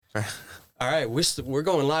All right, we're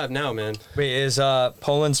going live now, man. Wait, is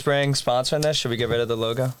Poland Spring sponsoring this? Should we get rid of the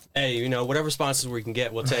logo? Hey, whatever sponsors we can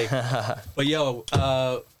get, we'll take. But yo,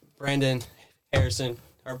 Brandon Harrison,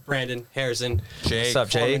 Jake. What's up,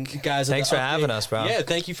 Jake? You guys, thanks for having us, bro. Yeah,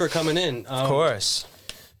 thank you for coming in. Of course.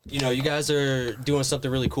 You guys are doing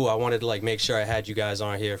something really cool. I wanted to make sure I had you guys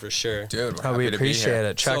on here for sure. Dude, We appreciate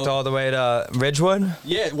it. Trekked all the way to Ridgewood.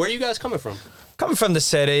 Yeah, where are you guys coming from? Coming from the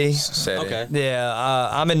city. Okay. Yeah,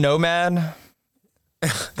 I'm in Nomad.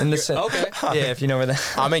 In the city. Okay. Yeah, if you know where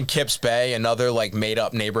that. I'm in Kips Bay, another made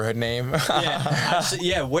up neighborhood name.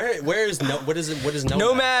 Yeah. Where is what is it? What is Nomad?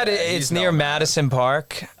 Nomad, it's near Madison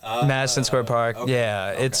Park, Madison Square Park. Okay.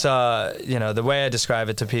 Yeah, it's the way I describe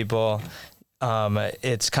it to people,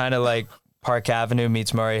 it's kind of like Park Avenue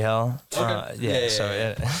meets Murray Hill.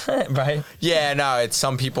 Okay. Right? Yeah, no, it's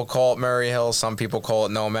some people call it Murray Hill, some people call it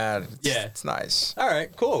Nomad. It's nice. All right,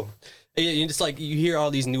 cool. You just you hear all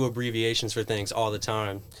these new abbreviations for things all the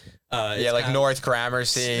time. North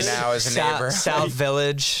Gramercy now is a neighbor. South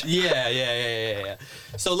Village. Yeah.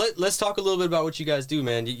 So let's talk a little bit about what you guys do,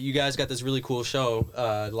 man. You guys got this really cool show,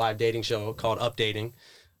 live dating show called Updating.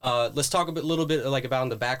 Let's talk a little bit about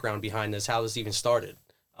the background behind this, how this even started.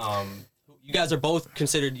 You guys are both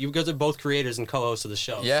creators and co-hosts of the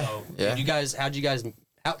show. Yeah. So yeah. how'd you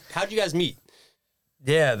guys meet?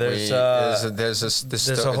 Yeah, there's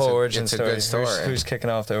a whole origin story. It's a good story. Who's kicking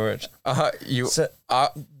off the origin?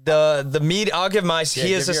 The media. I'll give my.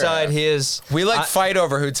 He is the side. He is. We fight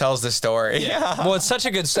over who tells the story. Yeah. Well, it's such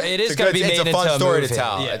a good story. It is going to be made into a fun story movie. to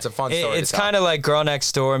tell. Yeah. It's a fun story. It's kind of like Girl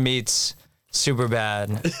Next Door meets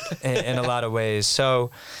Superbad in a lot of ways. So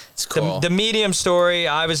it's cool. The Medium story.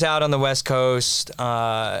 I was out on the West Coast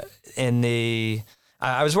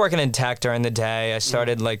I was working in tech during the day. I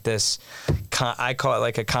started this, I call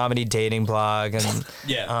it a comedy dating blog, and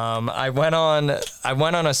I went on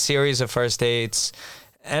a series of first dates,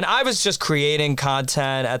 and I was just creating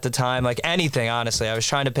content at the time, anything, honestly. I was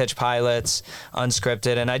trying to pitch pilots,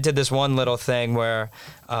 unscripted, and I did this one little thing where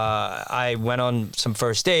I went on some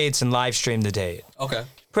first dates and live streamed the date. Okay.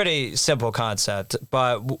 Pretty simple concept,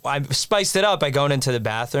 but I spiced it up by going into the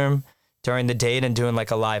bathroom during the date and doing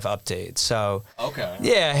a live update. So,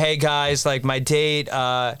 yeah, hey guys, my date,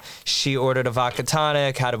 she ordered a vodka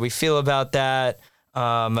tonic. How do we feel about that?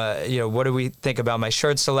 What do we think about my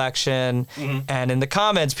shirt selection? Mm-hmm. And in the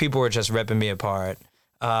comments, people were just ripping me apart.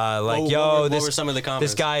 What were some of the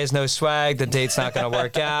comments? This guy has no swag. The date's not going to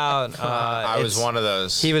work out. I was one of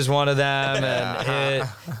those. He was one of them, and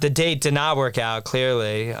the date did not work out,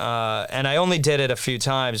 clearly. And I only did it a few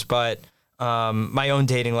times, but my own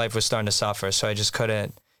dating life was starting to suffer, so I just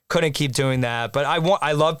couldn't keep doing that. But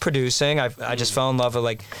I love producing. I just fell in love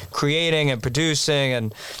with creating and producing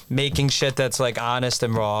and making shit that's honest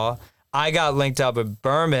and raw. I got linked up with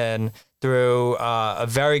Berman through a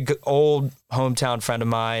very old hometown friend of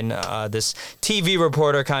mine, this TV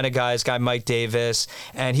reporter kind of guy, this guy Mike Davis,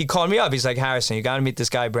 and he called me up. He's like, Harrison, you got to meet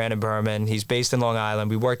this guy, Brandon Berman. He's based in Long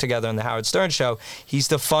Island. We worked together on the Howard Stern show. He's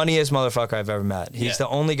the funniest motherfucker I've ever met. He's the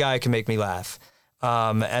only guy who can make me laugh.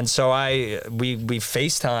 And so we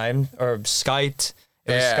FaceTimed or Skyped.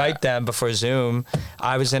 It was Skype then before Zoom.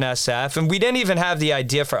 I was in SF, and we didn't even have the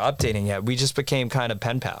idea for updating yet. We just became kind of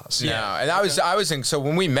pen pals. Yeah, and I was in. So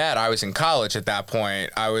when we met, I was in college at that point.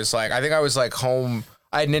 I was I think I was home.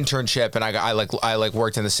 I had an internship, and I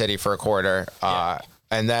worked in the city for a quarter.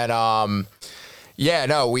 And then I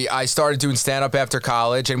started doing stand up after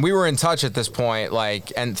college, and we were in touch at this point.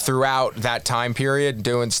 And throughout that time period,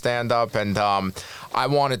 doing stand up, and I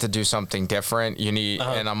wanted to do something different.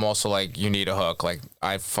 And I'm also you need a hook.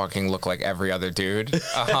 I fucking look like every other dude.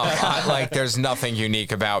 There's nothing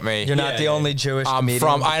unique about me. You're not the only Jewish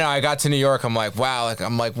comedian. I know. I got to New York. I'm wow.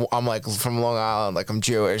 I'm from Long Island. I'm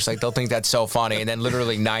Jewish. They'll think that's so funny. And then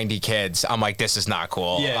literally 90 kids. I'm this is not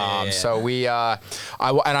cool. So we, I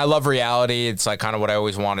love reality. It's kind of what I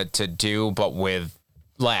always wanted to do, but with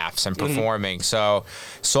laughs and performing. So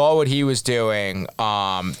saw what he was doing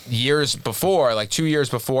years before, 2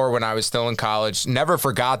 years before when I was still in college. Never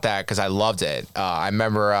forgot that because I loved it. I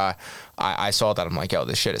remember I saw that. I'm yo,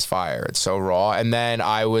 this shit is fire. It's so raw. And then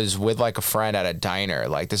I was with a friend at a diner.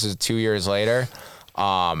 This is 2 years later.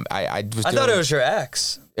 I thought it was your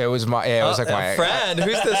ex. It was my my friend.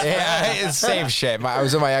 Who's this? Yeah, it's same shit. I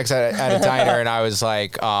was with my ex at a diner, and I was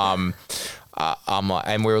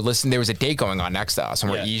and we were listening. There was a date going on next to us,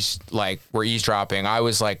 and we're eavesdropping. I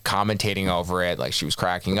was commentating over it, she was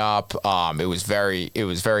cracking up. It was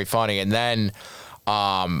very funny. And then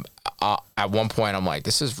at one point, I'm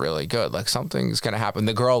this is really good. Something's gonna happen.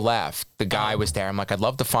 The girl left. The guy was there. I'm I'd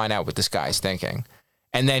love to find out what this guy's thinking.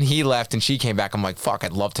 And then he left and she came back. I'm like, fuck,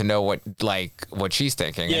 I'd love to know what she's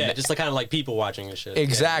thinking. Yeah, and just like kind of like people watching and shit.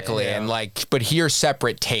 Exactly. And like, but hear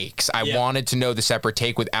separate takes. I wanted to know the separate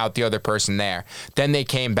take without the other person there. Then they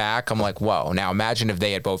came back. I'm like, whoa, now imagine if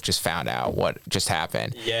they had both just found out what just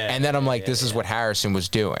happened. Yeah. And then I'm like, this is what Harrison was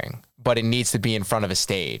doing, but it needs to be in front of a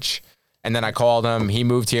stage. And then I called him. He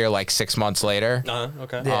moved here like 6 months later.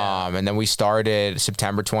 Okay. Yeah. And then we started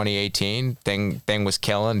September 2018. Thing was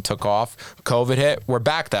killing, took off. COVID hit. We're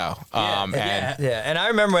back though. And I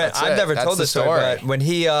remember I've it. never That's told the this story, but when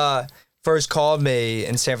he first called me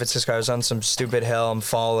in San Francisco, I was on some stupid hill. I'm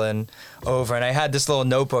falling over, and I had this little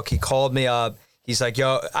notebook. He called me up. He's like,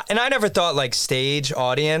 yo, and I never thought like stage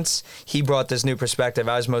audience. He brought this new perspective.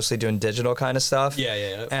 I was mostly doing digital kind of stuff.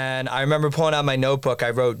 Yeah. And I remember pulling out my notebook. I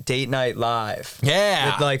wrote Date Night Live.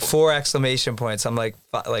 Yeah. With like 4 exclamation points. I'm like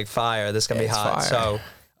fire. This is gonna be hot. Fire.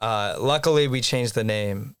 So luckily we changed the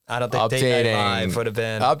name. I don't think Date Night Live would have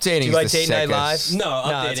been. Updating. Do you like the Date Night Live? sickest. No,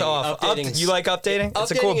 updating. it's off. You like Updating?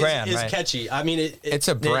 It's a Updating cool brand, is right? catchy. I mean, It's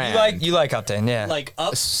a brand. You like Updating, yeah. like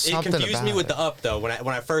up. It Something confused me about with it. the up though. When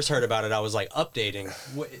I first heard about it, I was like updating.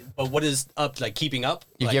 But what is up? Like keeping up?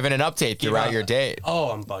 You're Like, giving an update throughout your date. Oh,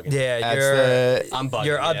 I'm bugging. Yeah, I'm bugging.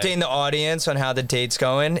 you're updating the audience on how the date's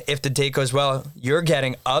going. If the date goes well, you're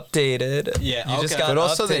getting updated. Yeah, you just okay. got But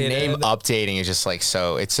also the updated. name updating is just like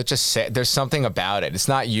so. It's such a there's something about it. It's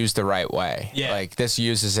not used the right way. Yeah. Like this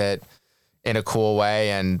uses it in a cool way,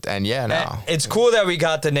 and yeah, no. It's cool that we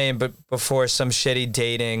got the name, but before some shitty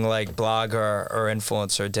dating like blogger or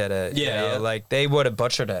influencer did it. Yeah. Like they would have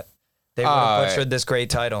butchered it. They would have butchered this great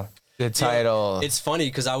title. The title. It's funny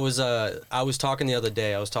because I was talking the other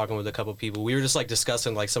day. I was talking with a couple people. We were just like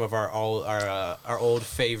discussing like some of our old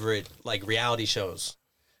favorite like reality shows.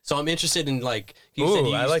 So I'm interested in like. You said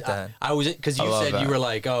you I like that. I was because you love said that. you were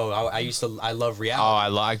like, oh, I love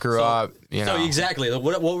reality. I grew up. You know. So exactly.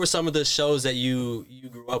 What were some of the shows that you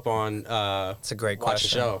grew up on? It's a great watching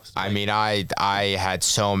question. shows. I mean, I had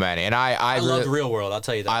so many, and I loved really, Real World. I'll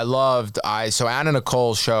tell you that. I loved so Anna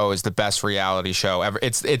Nicole's show is the best reality show ever.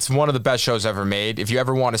 It's one of the best shows ever made. If you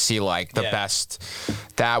ever want to see like the best,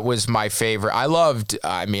 that was my favorite. I loved the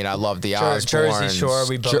Osbournes. Jersey Shore,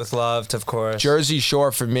 we both loved, of course. Jersey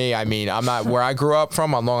Shore for me. I mean, I'm not where I grew up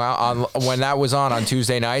from on Long Island. When that was on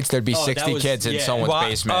Tuesday nights, there'd be 60 kids in someone's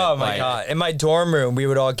basement. Oh my Like, god! In my dorm room, we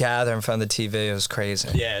would all gather in front of the TV. It was crazy.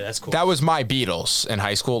 Yeah, that's cool. That was my Beatles in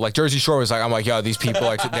high school. Like Jersey Shore was like, I'm like, yo, these people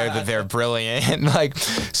are they're brilliant. Like,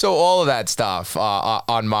 so all of that stuff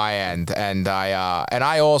on my end, and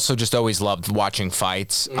I also just always loved watching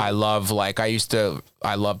fights. I love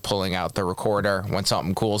I love pulling out the recorder when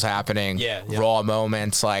something cool's happening. Yeah. Raw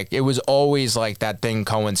moments. Like it was always like that thing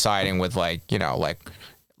coinciding with like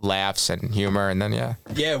laughs and humor, and then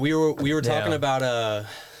Yeah, we were talking about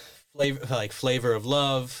Flavor of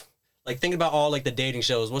Love. Like thinking about all like the dating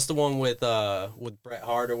shows. What's the one with Bret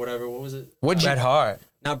Hart or whatever? What was it? Bret Hart.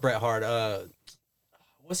 Not Bret Hart.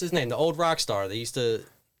 What's his name? The old rock star. They used to.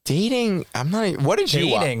 dating. I'm not. Even, what did you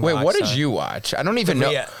watch? Dating Wait, what did rockstar. you watch? I don't even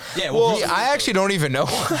know. Yeah. Well, I actually don't even know.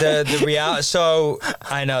 The reality. So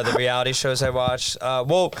I know the reality shows I watched.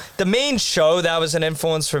 Well, the main show that was an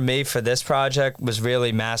influence for me for this project was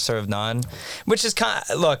really Master of None, which is kind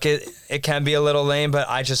of, look, it can be a little lame, but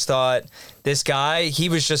I just thought this guy, he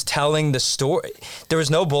was just telling the story. There was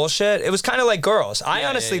no bullshit. It was kind of like Girls. I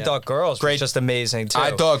honestly thought Girls was just amazing too.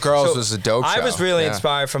 I thought Girls was a dope show. I was really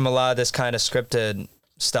inspired from a lot of this kind of scripted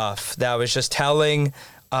stuff that was just telling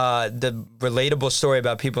the relatable story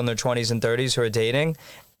about people in their 20s and 30s who are dating,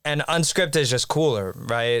 and unscripted is just cooler,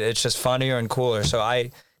 right? It's just funnier and cooler. So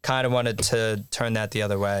I kind of wanted to turn that the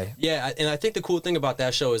other way. Yeah, and I think the cool thing about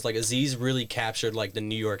that show is like Aziz really captured like the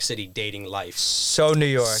New York City dating life So New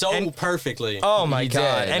York. so perfectly. Oh my He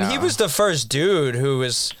god! did, And he was the first dude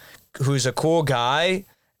who's a cool guy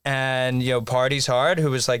and parties hard, who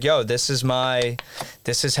was like, yo, this is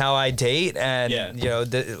how I date, and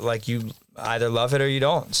like you either love it or you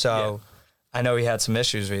don't. So I know he had some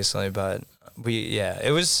issues recently, but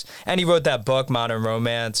it was, and he wrote that book Modern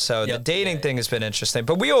Romance, so the dating thing has been interesting.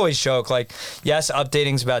 But we always joke like, yes,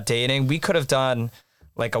 updating's about dating. We could have done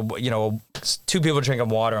like two people drinking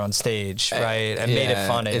water on stage, right, and made it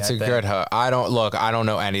funny. It's good hook. I don't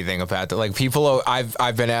know anything about that. Like people,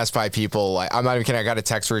 I've been asked by people. Like I'm not even kidding. I got a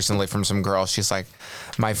text recently from some girl. She's like,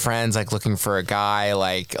 my friend's like looking for a guy.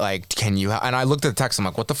 Like can you? And I looked at the text. I'm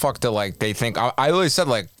like, what the fuck do like they think? I always said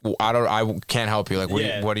like, I can't help you. Like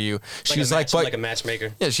what do you? She's like, but like a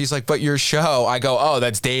matchmaker. Yeah, she's like, but your show. I go, oh,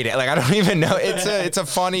 that's dating. Like I don't even know. It's a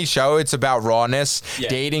funny show. It's about rawness. Yeah.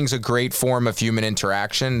 Dating's a great form of human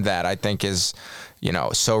interaction that I think is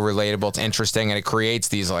so relatable. It's interesting, and it creates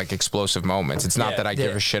these like explosive moments. It's not that I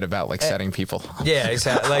give a shit about like setting people. Yeah,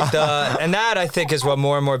 exactly. Like and that I think is what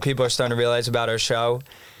more and more people are starting to realize about our show.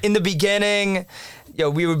 In the beginning,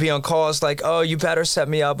 we would be on calls like, oh, you better set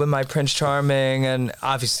me up with my Prince Charming. And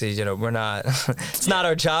obviously, we're not, it's not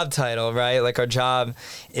our job title, right? Like our job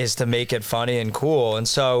is to make it funny and cool. And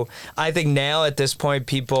so I think now at this point,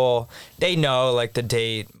 people, they know like the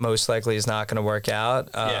date most likely is not going to work out.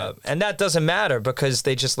 And that doesn't matter because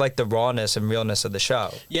they just like the rawness and realness of the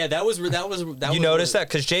show. Yeah, that was. You noticed that?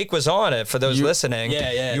 Because Jake was on it for those listening.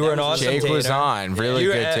 Yeah. You were an awesome Jake dater. was on. Really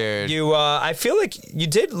good dude. I feel like you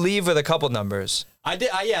did leave with a couple numbers. I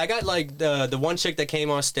did. I got like the one chick that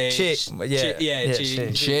came on stage. She's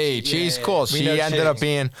cool. She ended up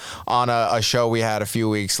being on a show we had a few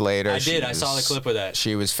weeks later. I saw the clip of that.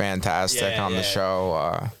 She was fantastic on the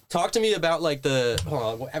show. Talk to me about like the.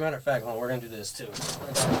 Hold on. As a matter of fact, we're gonna do this too.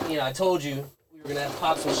 I told you we were gonna have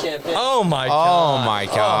pop some champagne. Oh my god. Oh my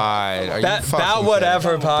god. Are you About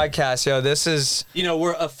Whatever podcast, this is.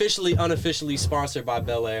 We're unofficially sponsored by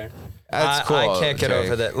Bel Air. That's cool. I can't get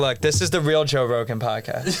over that. Look, this is the real Joe Rogan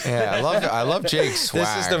podcast. Yeah, I love Jake's swag.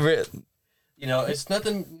 This is the real. It's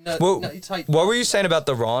nothing. What were you saying about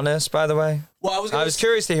the rawness, by the way? Well, I was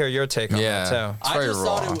curious to hear your take on that too.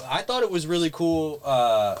 I thought it was really cool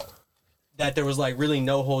that there was like really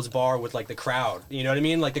no holds bar with like the crowd. You know what I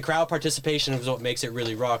mean? Like the crowd participation is what makes it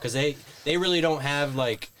really raw because they really don't have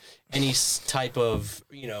like any type of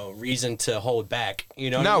reason to hold back.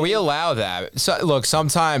 We allow that. So look,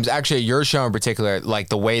 sometimes actually your show in particular, like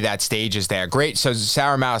the way that stage is there, great. So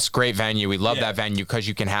Sour Mouse, great venue. We love that venue because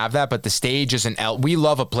you can have that, but the stage is we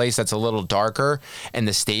love a place that's a little darker and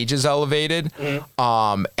the stage is elevated.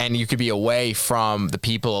 And you could be away from the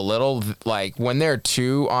people a little. Like when they're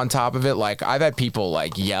two on top of it, like I've had people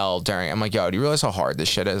like yell during. I'm like, yo, do you realize how hard this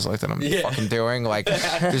shit is? Like that I'm fucking doing. Like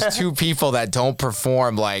there's two people that don't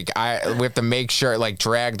perform. Like we have to make sure, like,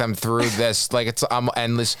 drag them through this. Like it's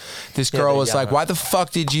and this girl was like, why the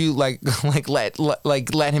fuck did you let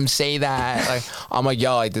him say that? Like I'm like,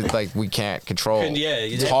 yo, we can't control.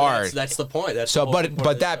 It's hard. That's the point.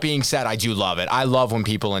 But that being said, I do love it. I love when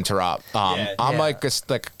people interrupt. I'm like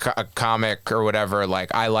a comic or whatever.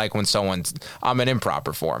 Like I like when I'm an improv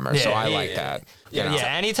performer, so I like that.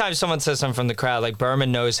 Anytime someone says something from the crowd, like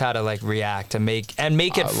Berman knows how to like react and make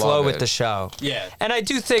it flow with the show. Yeah. And I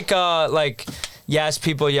do think yes,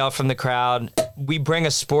 people yell from the crowd. We bring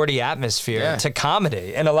a sporty atmosphere to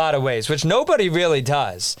comedy in a lot of ways, which nobody really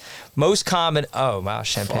does. Most comedy. Oh wow,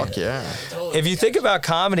 champagne. Fuck yeah. If you think about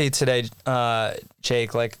comedy today,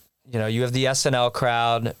 Jake, like you have the SNL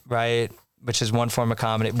crowd, right? Which is one form of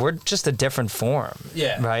comedy. We're just a different form.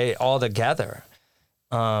 Yeah. Right. All together.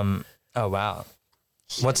 Oh wow.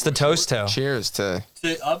 What's the toast to? Cheers to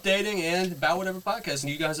updating and About Whatever podcast,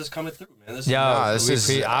 and you guys just coming through, man.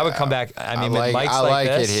 I would come back. I mean, I with mics like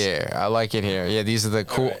this. it here. I like it here. Yeah, these are the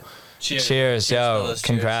cool. Right. Cheers, yo! Cheers.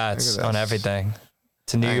 Congrats on everything.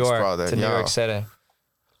 To New York, brother. To New York City.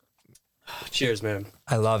 Cheers, man.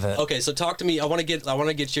 I love it. Okay, so talk to me. I want to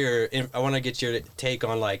get your take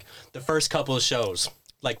on like the first couple of shows.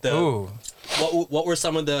 Like what were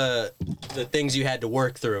some of the things you had to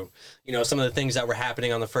work through? Some of the things that were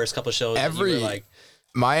happening on the first couple of shows.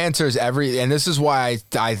 My answer is and this is why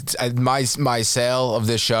my sale of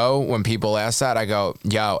this show, when people ask that, I go,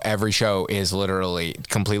 yo, every show is literally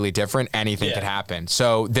completely different. Anything could happen.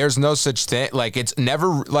 So there's no such thing. Like it's never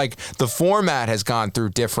like the format has gone through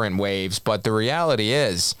different waves, but the reality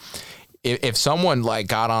is, if someone like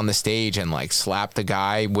got on the stage and like slapped the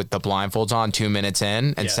guy with the blindfolds on 2 minutes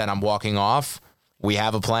in and said, I'm walking off, we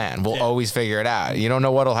have a plan. We'll always figure it out. You don't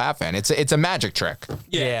know what'll happen. It's a magic trick.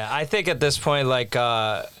 Yeah, I think at this point, like,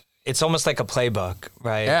 it's almost like a playbook,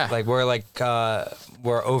 right? Yeah. Like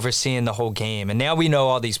we're overseeing the whole game, and now we know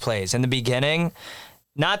all these plays. In the beginning,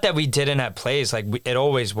 not that we didn't have plays, like it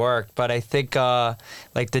always worked, but I think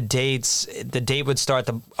like the date would start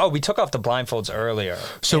we took off the blindfolds earlier.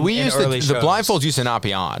 So we used the blindfolds used to not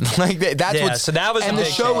be on. Like that's so that was and the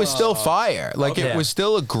show was still fire. Like it was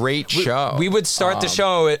still a great show. We would start the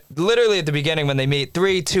show literally at the beginning when they meet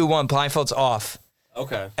 3, 2, 1, blindfolds off.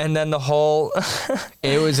 Okay. And then the whole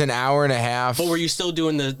it was an hour and a half. But were you still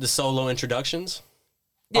doing the solo introductions?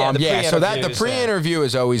 Yeah, so that the pre-interview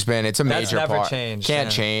has always been, it's a major never part. Changed, Can't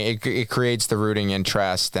change. It creates the rooting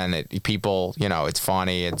interest, and people, it's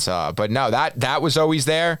funny. It's but no, that was always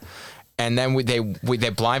there. And then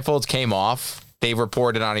the blindfolds came off. They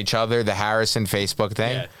reported on each other, the Harrison Facebook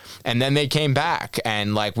thing. Yeah. And then they came back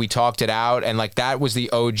and like we talked it out, and like that was the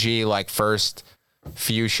OG like first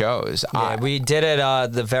few shows. Yeah, we did it.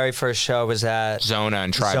 The very first show was at Zona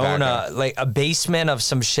and Tribeca. Zona, like a basement of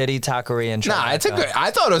some shitty taqueria in Tribeca. Nah, it's a good.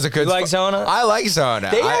 I thought it was a good. You like Zona? I like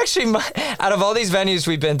Zona. They actually, out of all these venues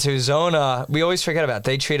we've been to, Zona, we always forget about.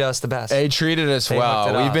 They treat us the best. They treated us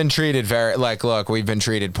well. We've been treated we've been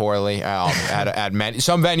treated poorly at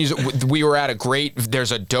some venues. We were at a great.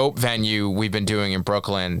 There's a dope venue we've been doing in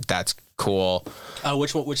Brooklyn. That's cool.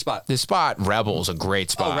 Which spot? This spot, Rebel's a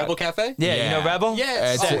great spot. Oh, Rebel Cafe? Yeah, you know Rebel?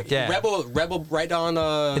 Yeah, Rebel right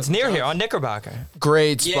on... it's near here, on Knickerbocker.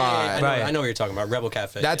 Great spot. I know what you're talking about, Rebel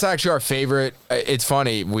Cafe. That's actually our favorite. It's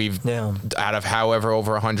funny, we've, out of however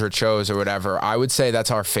over 100 shows or whatever, I would say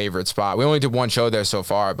that's our favorite spot. We only did one show there so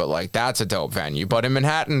far, but like that's a dope venue. But in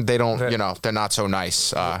Manhattan, they don't, they're not so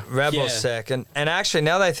nice. Rebel's sick. And actually,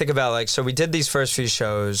 now that I think about so we did these first few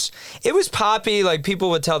shows, it was poppy. Like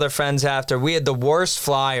people would tell their friends after. We had the worst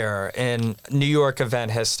flyer in New York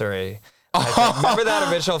event history. Remember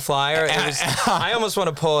that original flyer? It was, I almost want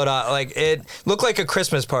to pull it up. Like it looked like a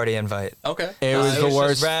Christmas party invite. Okay. It was the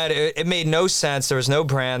worst. Just red. It made no sense. There was no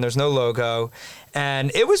brand. There's no logo.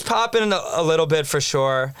 And it was popping a little bit for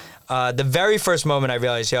sure. The very first moment I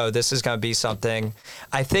realized, this is going to be something.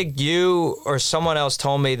 I think you or someone else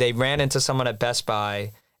told me they ran into someone at Best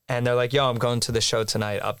Buy and they're like, I'm going to the show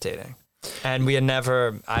tonight updating. And I had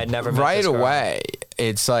never met right this girl. away.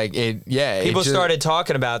 It's like people started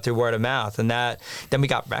talking about it through word of mouth, and then we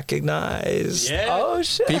got recognized. Yeah. Oh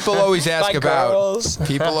shit. People always ask about girls.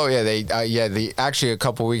 People. Oh yeah, actually a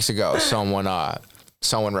couple weeks ago,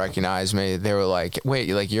 someone recognized me. They were like, "Wait,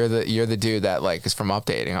 you're the dude that is from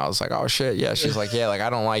updating." I was like, "Oh shit, yeah." She's like, "Yeah, I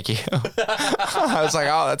don't like you." I was like,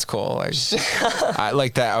 "Oh, that's cool." I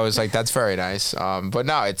like that. I was like, "That's very nice." But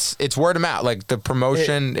no, it's word of mouth. Like the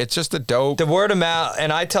promotion, it's just a dope. The word of mouth,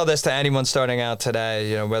 and I tell this to anyone starting out today.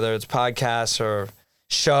 Whether it's podcasts or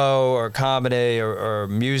show or comedy or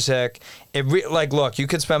music. Look, you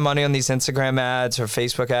could spend money on these Instagram ads or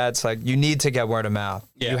Facebook ads. You need to get word of mouth.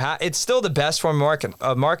 Yeah. It's still the best form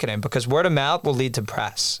of marketing because word of mouth will lead to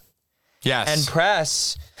press. Yes. And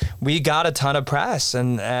press, we got a ton of press.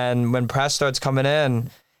 And when press starts coming in,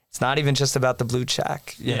 it's not even just about the blue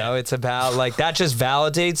check. You know, it's about that just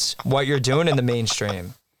validates what you're doing in the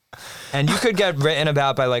mainstream. And you could get written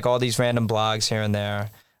about by all these random blogs here and there.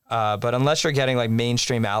 But unless you're getting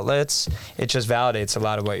mainstream outlets, it just validates a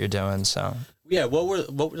lot of what you're doing. So yeah,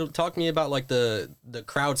 talk to me about the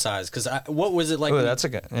crowd size because what was it like? Oh, that's a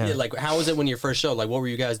good. Yeah. How was it when your first show? What were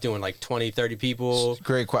you guys doing? 20, 30 people?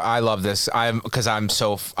 Great question. I love this. Because I'm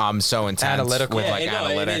so intense analytical with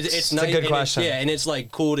analytics. It's a good question. And it's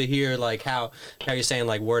cool to hear how you're saying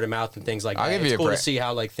word of mouth and things like that. It's cool to see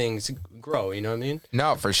how things grow. You know what I mean?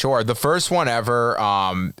 No, for sure. The first one ever,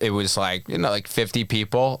 it was 50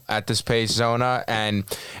 people at the Space Zona, and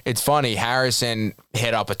it's funny. Harrison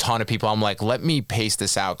hit up a ton of people. I'm like, let me pace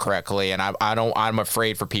this out correctly, and I'm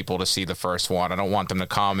afraid for people to see the first one. I don't want them to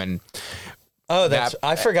come and. Oh,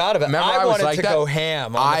 I forgot about it. I wanted to go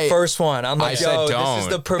ham on the first one. I'm like, this is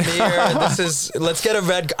the premiere. Let's get a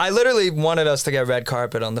red. I literally wanted us to get red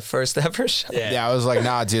carpet on the first ever show. Yeah, I was like,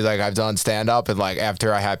 nah, dude, I've done stand up, and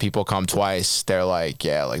after I had people come twice, they're like,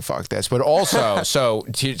 yeah, fuck this. But also, so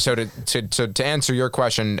to answer your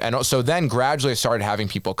question, and so then gradually I started having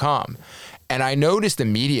people come. And I noticed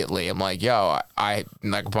immediately, I'm like, a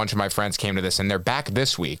bunch of my friends came to this, and they're back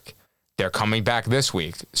this week. They're coming back this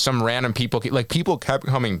week. Some random people, people kept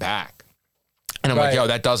coming back. And I'm like,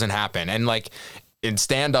 that doesn't happen. And in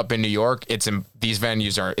stand-up in New York, these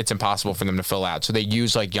venues it's impossible for them to fill out. So they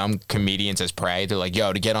use young comedians as prey. They're like,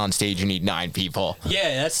 to get on stage, you need 9 people.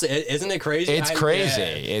 Yeah, isn't it crazy? It's crazy.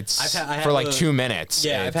 Yeah. It's for 2 minutes.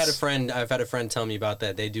 Yeah, I've had a friend tell me about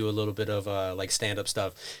that. They do a little bit of stand-up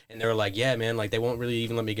stuff, and they were like, yeah, man, they won't really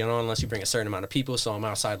even let me get on unless you bring a certain amount of people. So I'm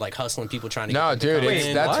outside husling people trying to. No, dude,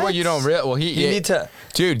 that's what you don't realize. Well, you need to.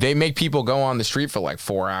 Dude, they make people go on the street for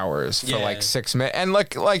 4 hours for 6 minutes, and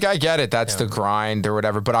I get it. That's the grind or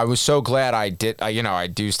whatever. But I was so glad I did. I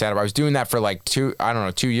do stand up. I was doing that for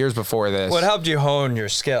 2 years before this. Well, it helped you hone your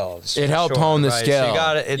skills. It helped hone the skill. So you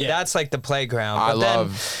got it. That's the playground. But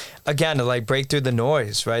then, again, to break through the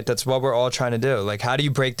noise, right? That's what we're all trying to do. How do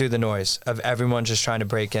you break through the noise of everyone just trying to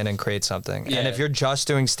break in and create something? Yeah. And if you're just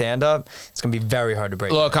doing stand up, it's gonna be very hard to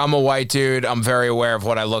break. Look, I'm a white dude. I'm very aware of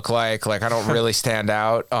what I look like. I don't really stand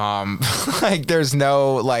out. There's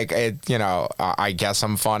no I guess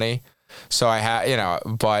I'm funny. So I had,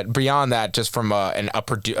 but beyond that, just from a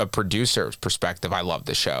producer's perspective, I love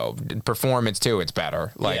the show. Performance too, it's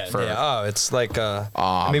better. It's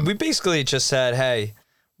I mean, we basically just said, hey,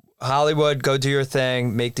 Hollywood, go do your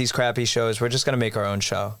thing, make these crappy shows. We're just going to make our own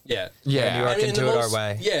show. Yeah. Yeah. New York can do it our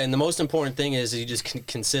way. Yeah, and the most important thing is you just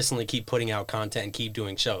consistently keep putting out content and keep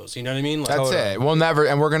doing shows. You know what I mean? Like, That's it. We'll never,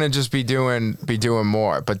 and we're going to just be doing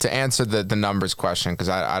more. But to answer the numbers question, because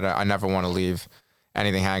I never want to leave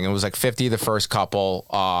anything hanging. It was like 50 the first couple,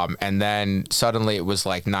 and then suddenly it was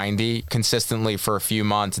like 90 consistently for a few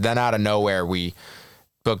months. Then out of nowhere, we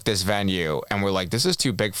booked this venue, and we're like, this is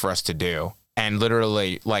too big for us to do. And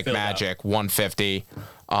literally, like magic, 150.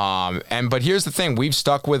 But here's the thing: we've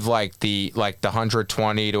stuck with like the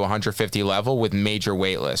 120 to 150 level with major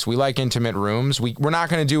wait lists. We like intimate rooms. We're not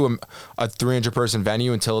going to do a 300 person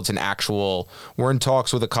venue until it's an actual. We're in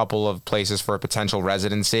talks with a couple of places for a potential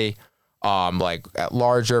residency, like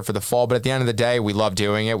larger for the fall. But at the end of the day, we love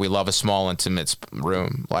doing it. We love a small intimate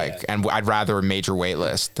room, and I'd rather a major wait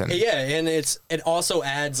list. And it also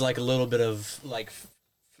adds like a little bit of like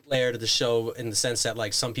flair to the show in the sense that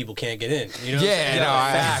like some people can't get in. You know?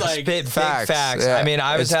 Facts. Like, big facts. Yeah. I mean,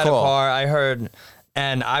 I was at a bar. I heard,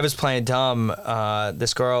 and I was playing dumb.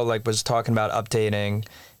 This girl like was talking about updating.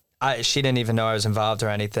 She didn't even know I was involved or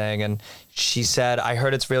anything, and she said, "I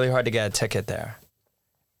heard it's really hard to get a ticket there."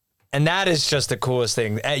 And that is just the coolest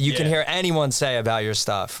thing. You can hear anyone say about your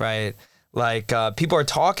stuff, right? Like people are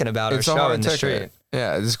talking about our show in the street.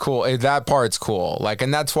 Yeah, it's cool. That part's cool. Like,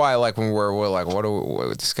 and that's why, like, when we're like, what do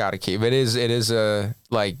we just gotta keep? It is a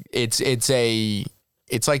like it's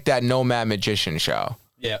like that Nomad Magician show.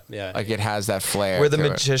 Yeah. Like it has that flair. We're the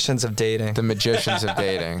magicians of dating. The magicians of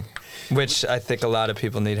dating. Which I think a lot of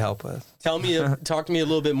people need help with. Talk to me a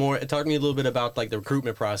little bit more. Talk to me a little bit about like the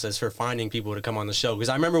recruitment process for finding people to come on the show. Because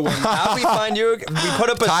I remember when how we find you? We put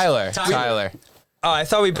up a Tyler. Oh, I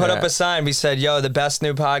thought we put up a sign. We said, "Yo, the best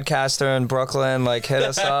new podcaster in Brooklyn. Like, hit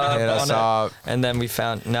us up." Hit us up. And then we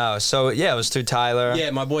found So yeah, it was through Tyler.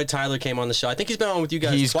 Yeah, my boy Tyler came on the show. I think he's been on with you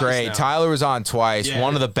guys. He's twice great. now. Tyler was on twice. Yeah.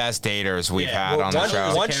 One of the best daters we've had on the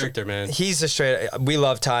show. He's a character, man. He's a straight. We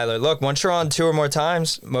love Tyler. Look, once you're on 2 or more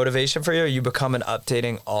times, motivation for you, you become an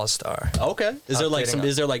updating all-star. Okay. Is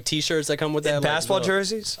there like T-shirts that come with that? Basketball like,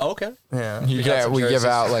 jerseys? Okay. Yeah. We give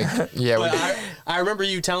out like I remember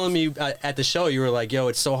you telling me at the show, you were like, "Yo,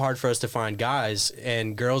 it's so hard for us to find guys,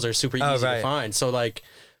 and girls are super easy to find." So like,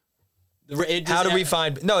 how do we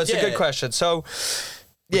find? No, it's a good question. So,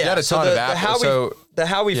 got a ton of apples.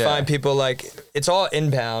 How we find people, like, it's all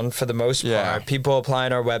inbound for the most part. People apply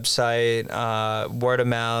on our website, word of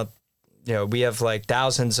mouth. You know, we have like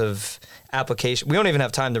thousands of applications. We don't even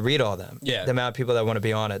have time to read all of them. Yeah, the amount of people that want to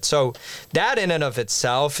be on it. So that in and of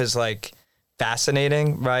itself is like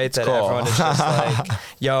fascinating, right? That everyone is just like,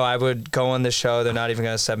 yo, I would go on the show. They're not even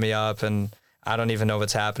going to set me up, and I don't even know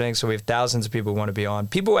what's happening. So we have thousands of people who want to be on.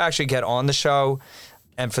 People who actually get on the show.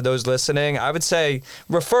 And for those listening, I would say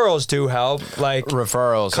referrals do help. Like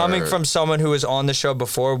referrals coming from someone who was on the show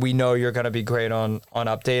before, we know you're going to be great on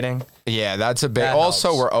updating. Yeah, that's a big.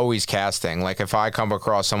 Also, we're always casting. Like if I come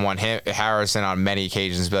across someone, Harrison on many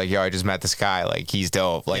occasions be like, "Yo, I just met this guy. Like he's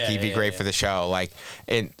dope. Like he'd be great for the show." Like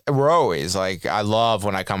we're always like, I love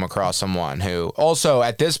when I come across someone who. Also,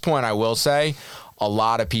 at this point, I will say, a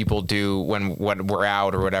lot of people do when we're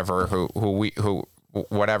out or whatever. Who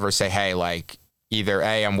whatever say, "Hey, like." Either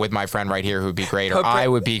I'm with my friend right here who'd be great, or I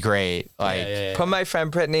would be great. Like put my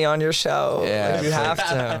friend Brittany on your show. Yeah, you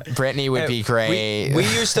have to. Brittany would be great. We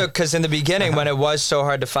used to, because in the beginning when it was so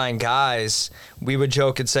hard to find guys, we would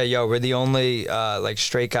joke and say, "Yo, we're the only like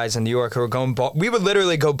straight guys in New York who are going." We would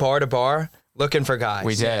literally go bar to bar looking for guys.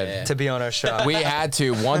 We did to be on our show. We had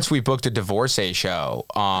to once we booked a divorcee show.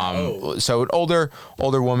 So an older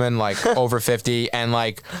woman, like over 50, and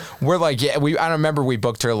like we're like, I don't remember we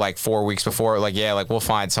booked her like 4 weeks before. Like like we'll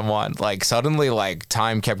find someone. Like suddenly like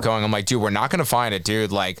time kept going. I'm like, dude, we're not gonna find a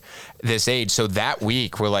dude like this age. So that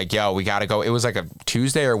week we're like, yo, we gotta go. It was like a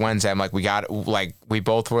Tuesday or Wednesday. I'm like, we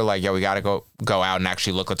both were like, yo, we gotta go out and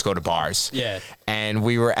actually look. Let's go to bars. Yeah. And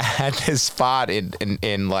we were at this spot in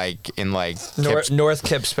North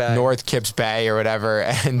Kips Bay or whatever,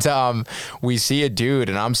 and we see a dude,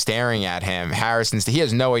 and I'm staring at him. He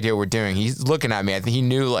has no idea what we're doing. He's looking at me. I think he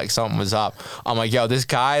knew like something was up. I'm like, yo, this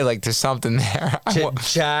guy, like, there's something there.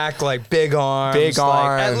 Jack, like big arms,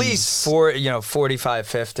 like, at least 45,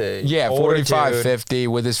 50. Yeah, 45, 50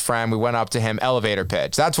 with his friend. We went up to him, elevator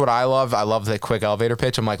pitch. That's what I love. I love the quick elevator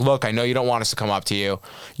pitch. I'm like, look, I know you don't want us to come up to you.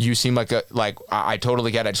 You seem like I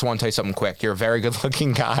totally get it. I just want to tell you something quick. You're a very good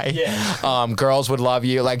looking guy. Yeah. Girls would love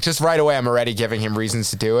you. Like, just right away, I'm already giving him reasons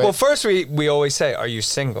to do it. Well, first we always say, are you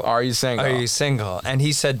single? Are you single? Are you single? And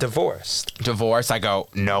he said divorced. Divorced? I go,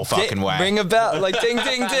 no fucking way. Ring a bell. Like, ding,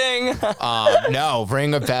 ding, ding. No,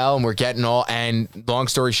 ring a bell, and we're getting all, and long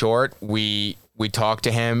story short, we We talked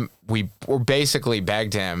to him. We basically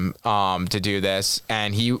begged him to do this,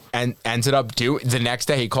 and he ended up the next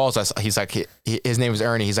day he calls us. He's like, his name is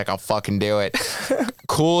Ernie. He's like, I'll fucking do it.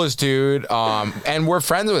 Coolest dude. And we're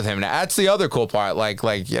friends with him now. That's the other cool part. Like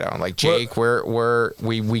Jake,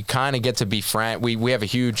 we kind of get to be friends. We have a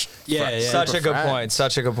huge Such a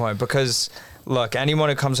good point because. Look, anyone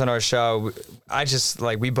who comes on our show,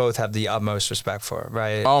 we both have the utmost respect for,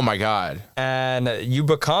 right? Oh my God. And you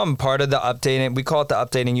become part of the updating, we call it the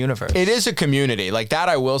updating universe. It is a community, like that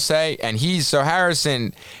I will say. And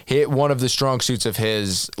Harrison hit one of the strong suits of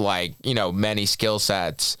his, many skill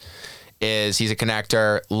sets is he's a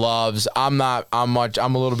connector,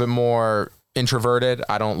 I'm a little bit more introverted.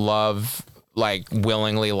 I don't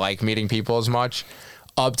willingly meeting people as much.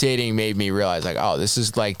 Updating made me realize this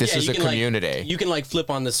is a community. You can flip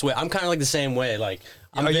on the switch. I'm kind of the same way.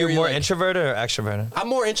 Are you more introverted or extroverted? I'm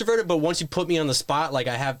more introverted, but once you put me on the spot,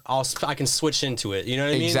 I can switch into it. You know what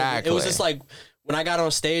I mean? Exactly. It was just when I got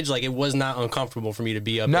on stage, it was not uncomfortable for me to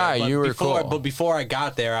be up there. No, you were cool. But before I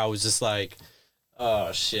got there, I was just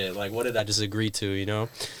oh shit, what did I just agree to? You know?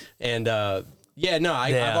 And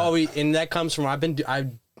I've always, and that comes from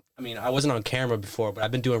I wasn't on camera before, but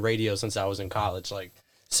I've been doing radio since I was in college.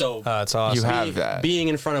 So that's awesome. You have that. Being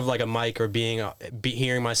in front of a mic or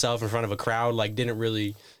hearing myself in front of a crowd didn't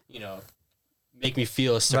really make me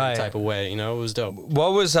feel a certain type of way. It was dope.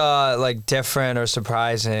 What was different or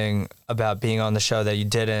surprising about being on the show that you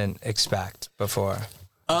didn't expect before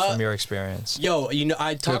from your experience? Yo,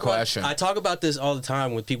 I talk about this all the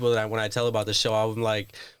time with people when I tell about the show. I'm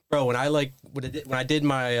like, bro, when I did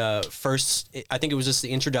my first, I think it was just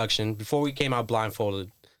the introduction before we came out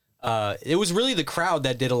blindfolded. It was really the crowd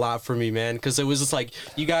that did a lot for me, man, because it was just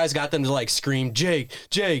you guys got them to scream Jake,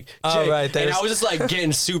 oh, right, and I was just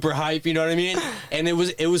getting super hype, you know what I mean? And it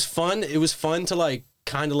was fun. It was fun to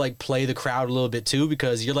kind of play the crowd a little bit too,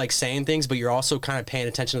 because you're saying things, but you're also kind of paying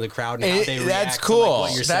attention to the crowd and how they react. That's cool. To,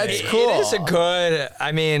 what you're that's saying. cool. It is a good.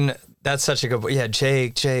 I mean. That's such a good. Yeah,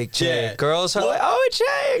 Jake. Yeah. Girls are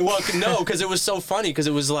Jake. Well, no, because it was so funny because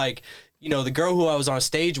it was the girl who I was on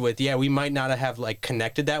stage with, we might not have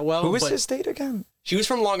connected that well. Who was his date again? She was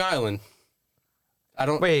from Long Island. I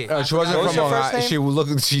don't. Wait, she wasn't from Long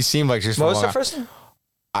Island. She seemed like she's from Long Island. What was her first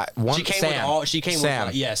name? She came Sam.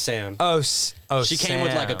 with Sam. Oh, she came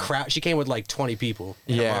with a crowd. She came with 20 people.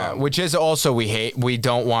 Yeah, which is also we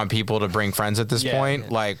don't want people to bring friends at this point.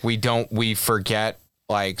 We forget.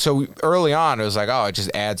 So early on, it was it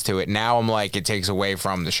just adds to it. Now I'm it takes away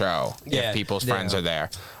from the show if people's friends are there.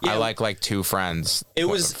 Yeah. I like two friends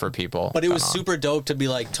for people. But it was super dope to be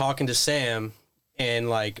talking to Sam and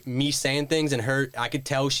me saying things and her. I could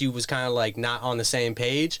tell she was kind of not on the same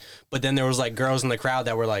page. But then there was girls in the crowd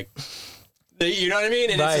that were you know what I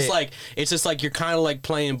mean? And it's just you're kind of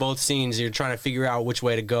playing both scenes. You're trying to figure out which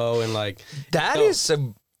way to go and that is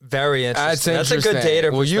a very interesting. That's a good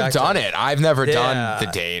dater. Well, you've done it. I've never done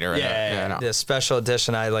the date or the special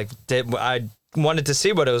edition. I did. I wanted to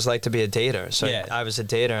see what it was like to be a dater. So I was a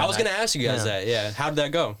dater. I was gonna ask you guys that. Yeah, how did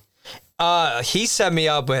that go? He set me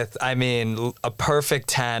up with, a perfect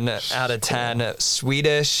 10 out of 10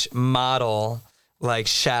 Swedish model.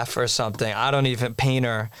 Chef or something. I don't even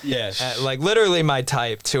painter. Yeah. Literally my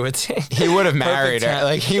type to a T. He would have married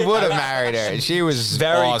her. He would have married her. She was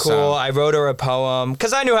very awesome. cool. I wrote her a poem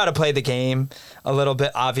because I knew how to play the game a little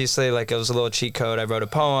bit. Obviously, it was a little cheat code. I wrote a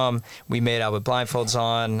poem. We made out with blindfolds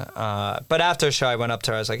on. But after the show, I went up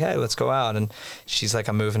to her. I was like, "Hey, let's go out." And she's like,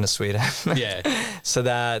 "I'm moving to Sweden." Yeah. So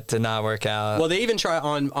that did not work out. Well, they even try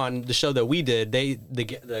on the show that we did.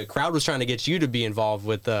 The crowd was trying to get you to be involved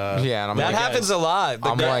with. And I'm that happens a lot.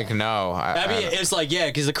 I'm no. It's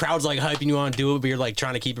because the crowd's hyping you on to do it, but you're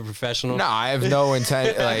trying to keep it professional. No, I have no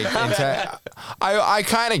intent. I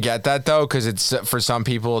kind of get that though, because it's for some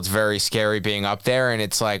people it's very scary being up there, and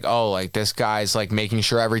it's this guy's making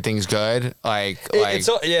sure everything's good.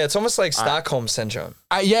 It's almost like Stockholm syndrome.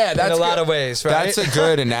 That's in a lot of ways, right? That's a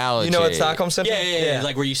good analogy. You know what Stockholm syndrome? Yeah.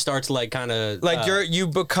 Where you start to kind of you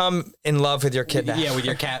become in love with your kidnapper. Yeah, with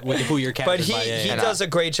your cat, with who your cat. But he does a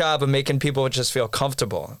great job of making people just feel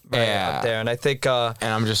comfortable up there, and I think. And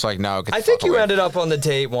I'm just no. I think you ended up on the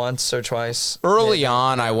date once or twice. Early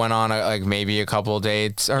on, I went on maybe a couple of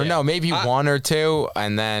dates, or no, maybe one or two,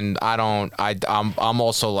 and then I'm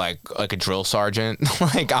also like a drill sergeant.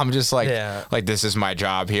 I'm just this is my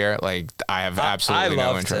job here. I have absolutely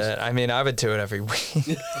no interest. It. I would do it every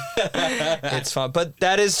week. It's fun, but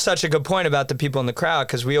that is such a good point about the people in the crowd,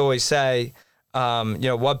 because we always say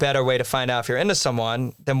what better way to find out if you're into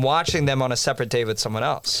someone than watching them on a separate date with someone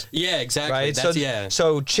else? Yeah, exactly. Right. That's,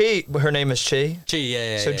 So Chi, her name is Chi. Chi,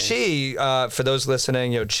 yeah. So Chi, for those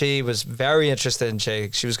listening, Chi was very interested in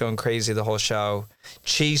Jake. She was going crazy the whole show.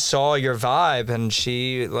 Chi saw your vibe and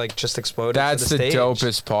she just exploded. That's to the stage.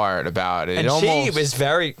 dopest part about it. And Chi was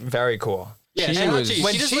very, very cool. Yeah, she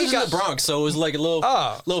just lives in the Bronx, so it was like a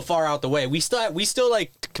little far out the way. We still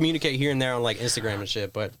like communicate here and there on like Instagram and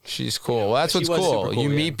shit, but she's cool. Well, that's what's cool. You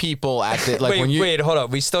meet people at the wait, hold up.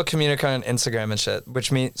 We still communicate on Instagram and shit,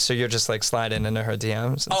 which means so you're just like sliding into her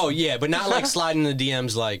DMs. Oh yeah, but not like sliding in the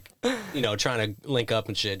DMs like trying to link up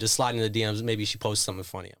and shit. Just sliding in the DMs. Maybe she posts something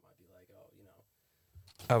funny. I might be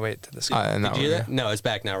like, Oh wait, did this? Did you hear that? No, it's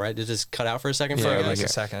back now, right? Did this cut out for a second? Yeah, for like a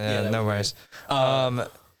second. Yeah, no worries. Right.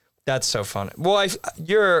 That's so funny. Well,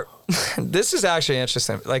 this is actually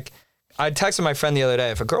interesting. Like, I texted my friend the other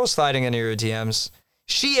day, if a girl's sliding into your DMs,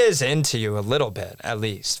 she is into you a little bit, at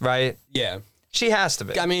least, right? Yeah. She has to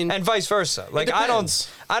be. I mean, and vice versa. Like, I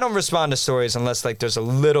don't respond to stories unless like there's a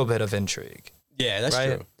little bit of intrigue. Yeah, that's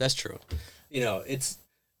right? true. That's true.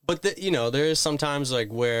 But there is sometimes like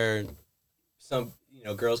where some,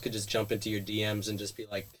 girls could just jump into your DMs and just be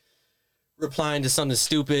like, replying to something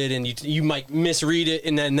stupid and you might misread it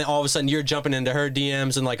and then all of a sudden you're jumping into her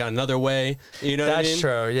DMs in like another way. You know what I mean? That's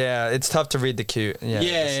true. Yeah. It's tough to read the cute. Yeah.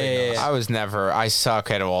 I suck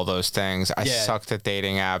at all those things. I sucked at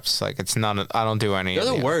dating apps. Like I don't do any. They're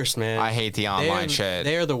the worst, man. I hate the online shit.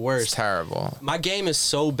 They are the worst. It's terrible. My game is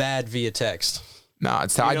so bad via text. No,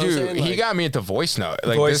 it's I do. He got me at the voice note.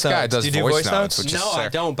 Like voice this guy notes. does Do you do voice voice notes. notes? Which No, is sick. I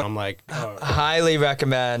don't. But I'm like, highly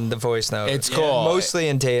recommend the voice note. It's cool. Mostly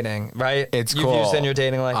in dating, right? It's You've cool. used it in your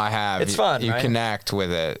dating life. I have. It's fun. You right? connect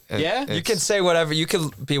with it. You can say whatever. You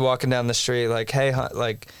could be walking down the street like, hey,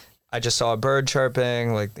 like, I just saw a bird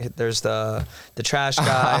chirping. Like, there's the trash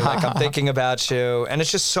guy. Like, I'm thinking about you. And it's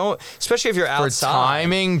just so, especially if you're outside. For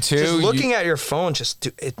timing too. Just looking at your phone,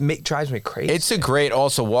 drives me crazy. It's a great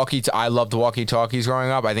also I loved walkie-talkies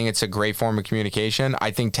growing up. I think it's a great form of communication.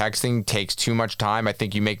 I think texting takes too much time. I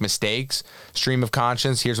think you make mistakes. Stream of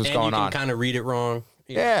conscience. Here's what's going on. You can kind of read it wrong.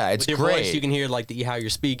 Yeah, it's with your great. Voice, you can hear like how you're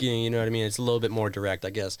speaking. You know what I mean? It's a little bit more direct, I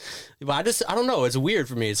guess. But I don't know. It's weird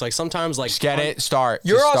for me. It's like sometimes like just get it. Start.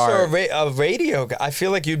 You're also a radio guy. I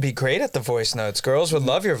feel like you'd be great at the voice notes. Girls would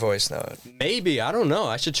love your voice note. Maybe. I don't know.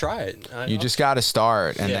 I should try it. You just got to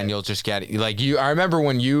start, and then you'll just get it. Like I remember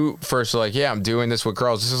when you first were like, "Yeah, I'm doing this with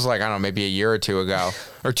girls." This is like I don't know, maybe a year or two ago,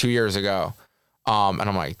 or 2 years ago. And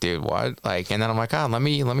I'm like, dude, what? Like, and then I'm like, oh, let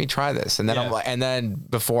me try this, and then I'm like, and then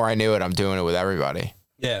before I knew it, I'm doing it with everybody.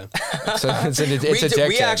 Yeah. So it's addictive.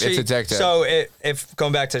 It's addictive. So if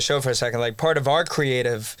going back to the show for a second, like part of our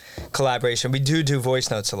creative collaboration, we do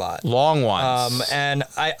voice notes a lot. Long ones. And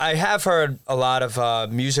I have heard a lot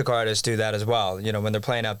of music artists do that as well. When they're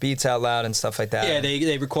playing out beats out loud and stuff like that. Yeah,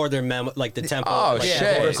 they record their like the tempo. Oh like, shit!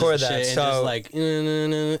 They record that. And so just like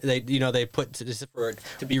they put for it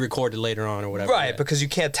to be recorded later on or whatever. Right, because you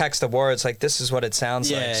can't text the words like this is what it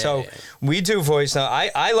sounds like. So we do voice note.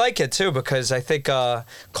 I like it too because I think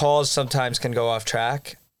calls sometimes can go off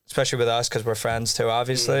track, especially with us because we're friends too,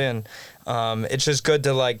 obviously. And it's just good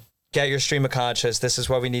to like get your stream of conscious. This is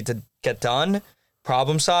what we need to get done,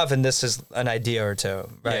 problem solve, and this is an idea or two.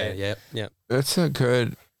 Right? Yeah. That's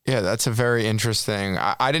that's a very interesting.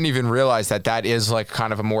 I didn't even realize that is like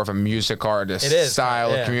kind of a more of a music artist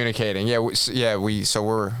style of communicating.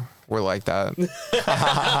 We're like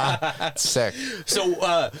that. Sick.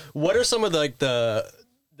 So, what are some of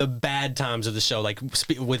the bad times of the show, like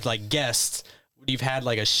with like guests? You've had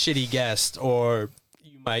like a shitty guest, or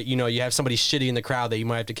you might, you have somebody shitty in the crowd that you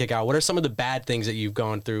might have to kick out. What are some of the bad things that you've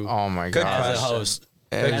gone through? Oh my god, as a host.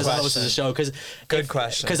 As a host of the show, good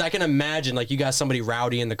question. Because I can imagine like you got somebody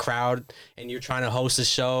rowdy in the crowd and you're trying to host a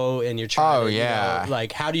show and you're trying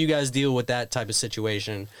like how do you guys deal with that type of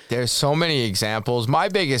situation? There's so many examples. My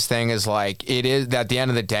biggest thing is like it is at the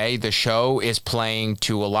end of the day the show is playing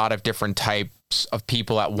to a lot of different types of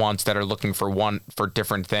people at once that are looking for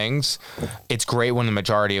different things. It's great when the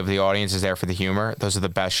majority of the audience is there for the humor. Those are the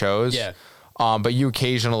best shows. Yeah. But you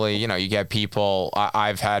occasionally, you get people.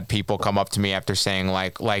 I've had people come up to me after saying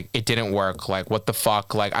like it didn't work. Like what the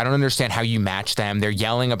fuck? Like I don't understand how you match them. They're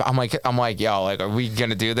yelling about. I'm like yo. Like are we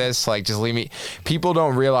gonna do this? Like just leave me. People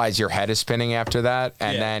don't realize your head is spinning after that.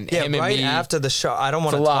 And then him and me after the show. I don't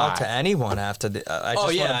want to talk to anyone after the. I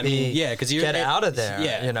just want to because you're get out of there.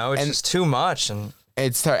 Yeah. It's just too much and.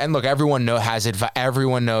 And look, everyone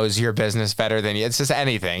everyone knows your business better than you. It's just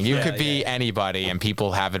anything. You could be anybody, and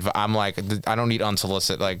people have advice. I'm like, I don't need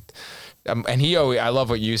unsolicited. Like, and he always, I love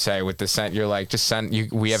what you say with the send. You're like, just send you.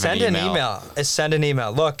 We have send an email. Send an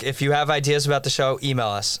email. Look, if you have ideas about the show, email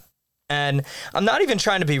us. And I'm not even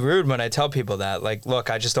trying to be rude when I tell people that. Like, look,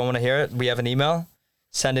 I just don't want to hear it. We have an email.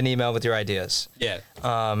 Send an email with your ideas. Yeah.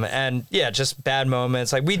 And yeah, just bad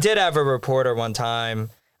moments. Like we did have a reporter one time.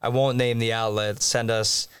 I won't name the outlet. Send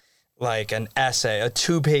us like an essay, a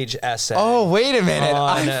 2-page essay. Oh, wait a minute.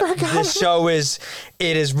 I forgot. This show is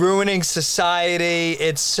ruining society.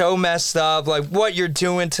 It's so messed up. Like what you're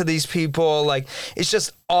doing to these people. Like it's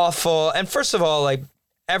just awful. And first of all, like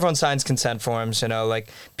everyone signs consent forms, you know, like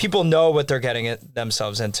people know what they're getting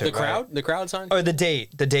themselves into. The crowd signs? Or the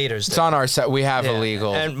daters. It's on our set. We have a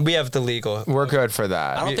legal. And we have the legal. We're good for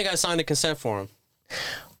that. I don't think I signed a consent form.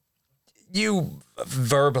 You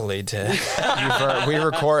verbally did. We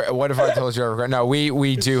record. What if I told you? No,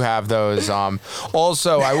 we do have those.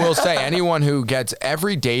 Also, I will say, anyone who gets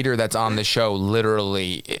every dater that's on the show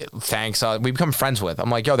literally thanks us. We become friends with. I'm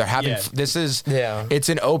like, yo, they're having. This is. Yeah. It's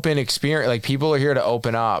an open experience. Like people are here to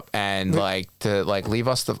open up and to leave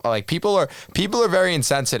us the people are very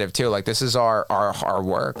insensitive too. Like this is our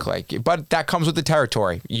work. Like, but that comes with the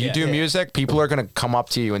territory. You do music, people are gonna come up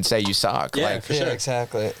to you and say you suck. Yeah, like, for sure.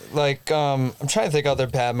 Exactly. Like I'm trying to think other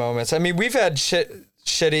bad moments. I mean, we've had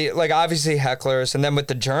shitty, like obviously hecklers, and then with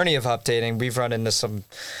the journey of updating, we've run into some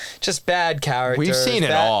just bad characters. We've seen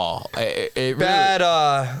it all.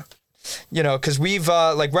 Bad, you know, because we've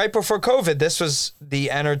like right before COVID, this was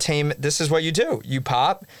the entertainment. This is what you do. You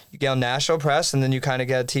pop, you get on national press, and then you kind of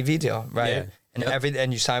get a TV deal, right? Yeah.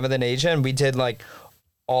 And you sign with an agent. And we did like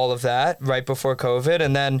all of that right before COVID,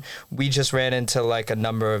 and then we just ran into like a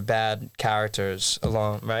number of bad characters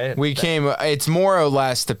along, right? It's more or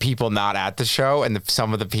less the people not at the show and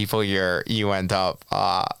some of the people you end up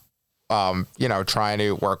trying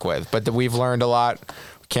to work with. But we've learned a lot.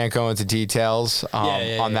 We can't go into details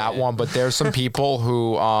on that one, but there's some people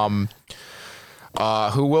who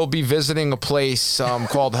will be visiting a place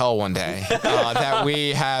called Hell one day that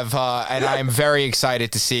we have, and I'm very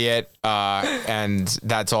excited to see it, and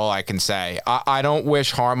that's all I can say. I don't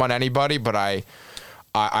wish harm on anybody, but I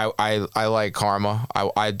like karma.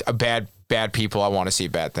 Bad people. I want to see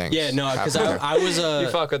bad things. Yeah, no, because I was you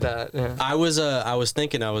fuck with that. Yeah. I was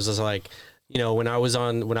thinking, I was just like, you know, when I was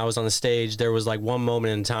on the stage, there was like one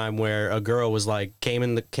moment in time where a girl was like came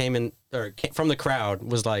from the crowd,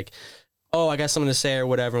 was like, oh, I got something to say or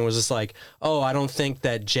whatever, and was just like, oh, I don't think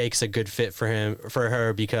that Jake's a good fit for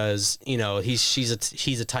her because, you know, he's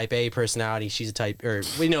a type A personality, she's a type, or,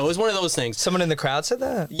 you know, it was one of those things. Someone in the crowd said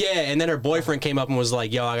that? Yeah, and then her boyfriend came up and was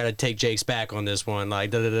like, yo, I gotta take Jake's back on this one,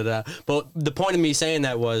 like, da-da-da-da. But the point of me saying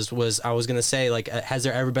that was I was gonna say, like, has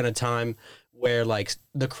there ever been a time where, like,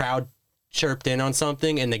 the crowd chirped in on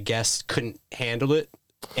something and the guests couldn't handle it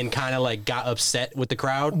and kind of like got upset with the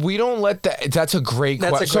crowd? We don't let that. That's a great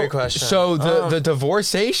question. That's a great question. So the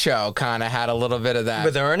Divorcee show kind of had a little bit of that.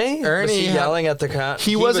 With Ernie? Was he yelling at the crowd?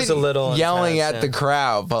 He wasn't was a little yelling intense, at the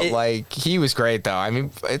crowd, but like he was great though. I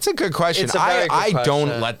mean, it's a good question. It's a very good question. I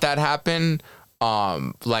don't let that happen.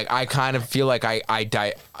 Like I kind of feel like I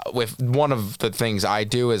die with one of the things I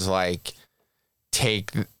do is like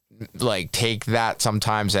take that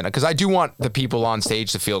sometimes in, because I do want the people on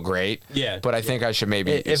stage to feel great. Yeah. But I think I should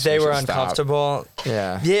maybe if they were uncomfortable.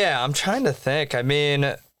 Yeah, I'm trying to think. I mean,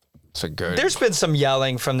 it's a good. There's been some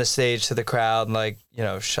yelling from the stage to the crowd, like, you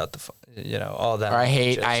know, shut the you know, all that. Or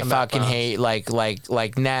I fucking hate like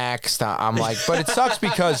next. I'm like, but it sucks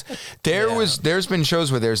because there's been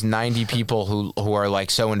shows where there's 90 people who are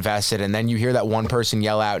like so invested, and then you hear that one person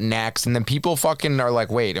yell out next, and then people fucking are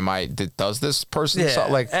like, wait, does this person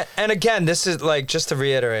like? And again, this is like, just to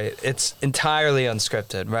reiterate, it's entirely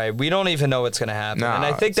unscripted, right? We don't even know what's gonna happen, and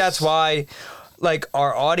I think that's why. Like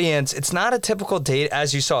our audience, it's not a typical date,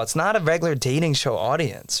 as you saw. It's not a regular dating show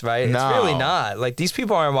audience, right? No. It's really not. Like these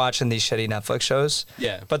people aren't watching these shitty Netflix shows.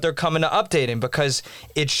 Yeah. But they're coming to updating because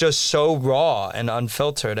it's just so raw and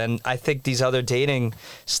unfiltered. And I think these other dating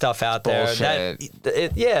stuff out there, they're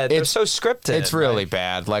so scripted. It's really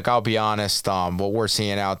bad. Like I'll be honest, what we're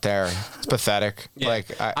seeing out there, it's pathetic. Yeah. Like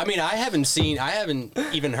I mean, I haven't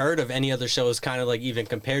even heard of any other shows kind of like even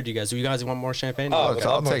compared to you guys. Do you guys want more champagne? Oh,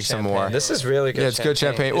 I'll take some more. This is really good. Yeah, it's good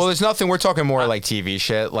champagne. Well, there's nothing. We're talking more like TV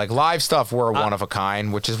shit, like live stuff. We're one of a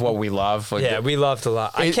kind, which is what we love. Like, we loved a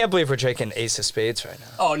lot. I can't believe we're drinking Ace of Spades right now.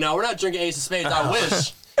 Oh no, we're not drinking Ace of Spades. I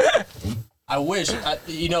wish. I wish.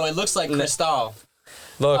 You know, it looks like Cristal.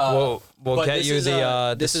 Look, we'll get you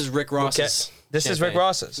this is Rick Ross's. This champagne. is Rick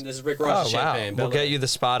Ross's. This is Rick Ross's champagne. We'll get you the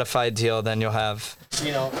Spotify deal, then you'll have,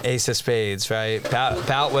 Ace of Spades, right?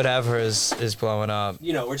 Bout whatever is blowing up.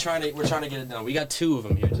 We're trying to get it done. We got 2 of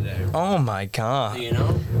them here today. Oh my God.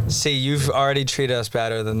 See, you've already treated us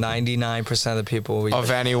better than 99% of the people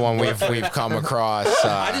anyone we've come across.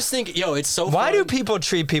 I just think, it's so. Why fun. do people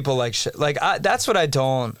treat people like shit? Like that's what I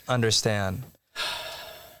don't understand.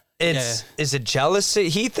 Is it jealousy?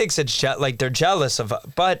 He thinks it's like they're jealous of,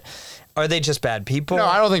 but are they just bad people? No,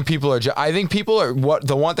 I don't think people are. I think people are.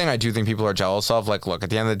 The one thing I do think people are jealous of, like, look, at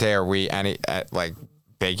the end of the day, are we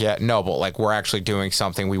big yet? No, but like we're actually doing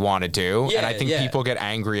something we want to do, and I think people get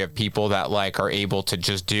angry at people that like are able to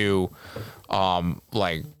just do,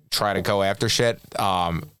 like try to go after shit.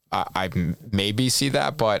 I maybe see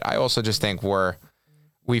that, but I also just think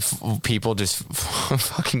people just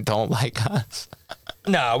fucking don't like us.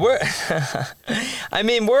 No, I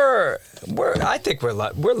think we're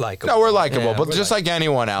likable. No, we're likable, but just like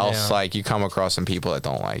anyone else, like you come across some people that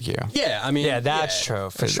don't like you. Yeah, I mean, that's true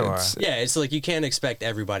for sure. It's like you can't expect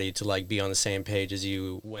everybody to like be on the same page as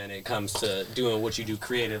you when it comes to doing what you do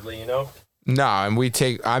creatively, No,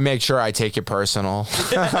 and I make sure I take it personal.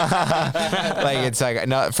 Like it's like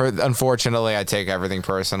unfortunately I take everything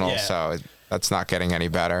personal, so that's not getting any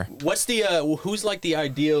better. What's the who's like the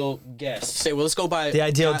ideal guest? Say, let's go by the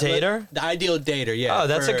ideal dater. The ideal dater, yeah. Oh,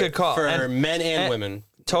 that's a good call for men and women.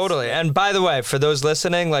 Totally. And by the way, for those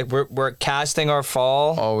listening, like we're casting our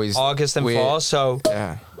fall, August and fall, so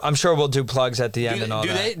I'm sure we'll do plugs at the end and all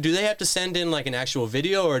that. Do they have to send in like an actual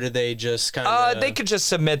video, or do they just kind of? They could just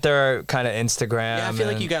submit their kind of Instagram. Yeah, I feel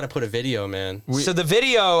like you got to put a video, man. So the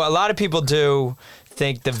video, a lot of people do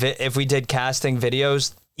think if we did casting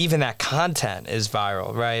videos, even that content is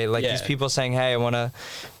viral, right? Like these people saying, hey, I want to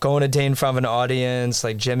go on a date in front of an audience,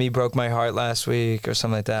 like Jimmy broke my heart last week or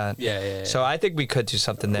something like that. Yeah. So I think we could do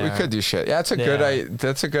something there. We could do shit. Yeah, that's a good idea.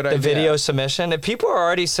 The video submission. If people are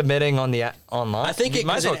already submitting on the online, I think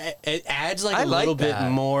it adds like a little bit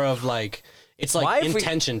more of like, it's like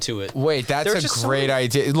intention to it. Wait, that's a great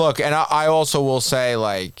idea. Look, and I also will say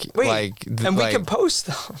we can post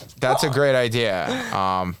them. That's a great idea.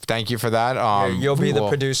 Thank you for that. You'll be the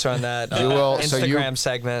producer on that. You will. Instagram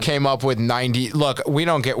segment. Came up with 90. Look,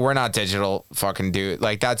 we're not digital fucking dude.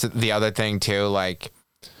 Like that's the other thing too. Like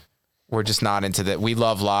we're just not into that. We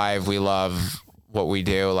love live. We love what we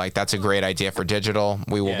do. Like that's a great idea for digital.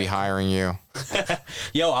 We will be hiring you.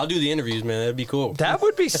 Yo, I'll do the interviews, man. That'd be cool. That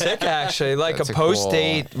would be sick, actually. Like a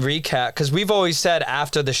post-date recap. Because we've always said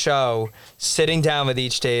after the show, sitting down with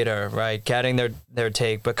each dater, right, getting their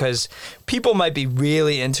take. Because people might be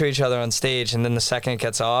really into each other on stage, and then the second it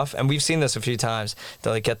gets off, and we've seen this a few times,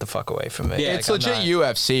 they're like, get the fuck away from me. Yeah, it's legit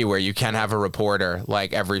UFC where you can have a reporter,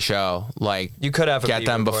 like, every show. Like, you could have get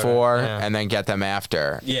them before and then get them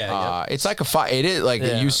after. Yeah. It's like a fight. It is, like,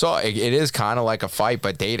 you saw, it is kind of like a fight,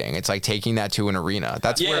 but dating. It's like taking that to an arena.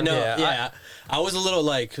 That's I was a little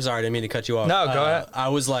like, sorry, I didn't mean to cut you off. No, go ahead. I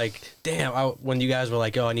was like, damn, when you guys were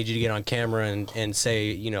like, oh, I need you to get on camera and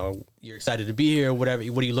say, you're excited to be here, whatever.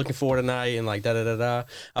 What are you looking for tonight? And like, da-da-da-da.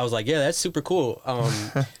 I was like, yeah, that's super cool.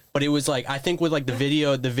 But it was like, I think with like the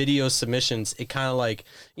video submissions, it kind of like,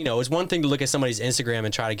 it's one thing to look at somebody's Instagram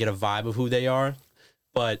and try to get a vibe of who they are.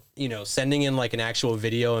 But, sending in like an actual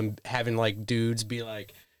video and having like dudes be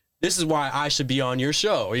like, this is why I should be on your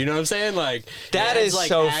show. You know what I'm saying? Like that is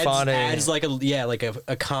so funny. Adds like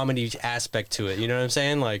a comedy aspect to it. You know what I'm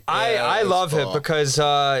saying? Like I love it because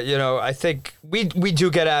I think we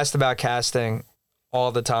do get asked about casting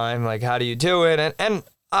all the time. Like how do you do it? And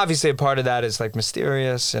obviously a part of that is like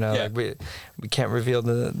mysterious. Like we can't reveal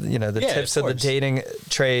the tips of the dating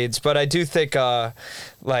trades. But I do think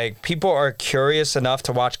like people are curious enough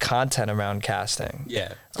to watch content around casting.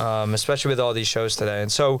 Yeah. Especially with all these shows today.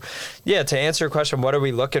 And so, to answer your question, what are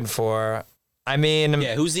we looking for? I mean...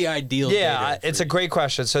 Yeah, who's the ideal dater? Yeah, it's a great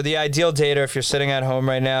question. So the ideal dater, if you're sitting at home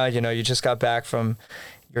right now, you just got back from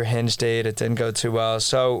your Hinge date, it didn't go too well.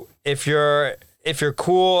 So if you're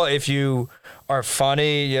cool, if you are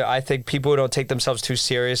funny, I think people who don't take themselves too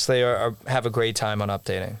seriously or have a great time on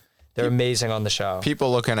Updating. They're amazing on the show.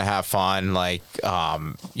 People looking to have fun, like,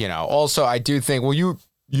 also I do think,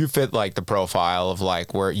 you fit like the profile of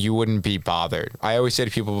like where you wouldn't be bothered. I always say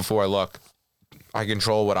to people before, look, I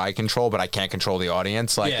control what I control, but I can't control the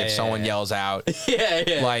audience. Like if someone yells out, I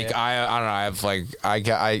don't know. I have like I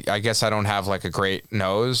guess I don't have like a great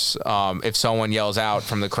nose. If someone yells out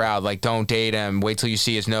from the crowd, like don't date him, wait till you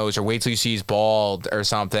see his nose, or wait till you see he's bald or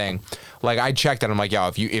something. Like I checked that. I'm like,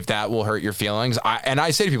 yo, if that will hurt your feelings,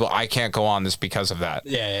 I say to people, I can't go on this because of that.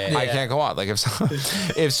 I can't go on. Like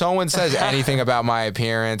if someone says anything about my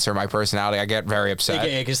appearance or my personality, I get very upset.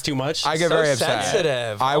 It's too much. I get very upset.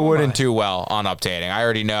 Sensitive. I wouldn't do well on updating. I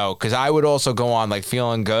already know, because I would also go on like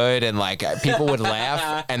feeling good, and like people would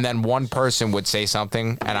laugh, and then one person would say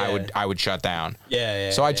something, and I would shut down.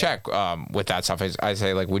 So I check with that stuff. I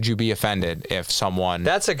say like, would you be offended if someone?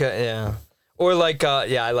 That's a good Or like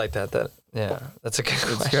I like that. That's a good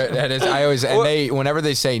question. Good. That is, I always whenever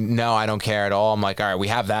they say no, I don't care at all. I'm like, all right, we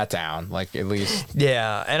have that down. Like at least.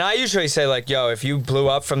 Yeah, and I usually say like, yo, if you blew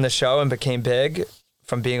up from the show and became big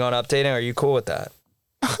from being on updating, are you cool with that?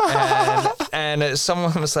 and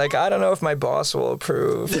someone was like, I don't know if my boss will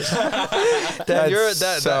approve. Look,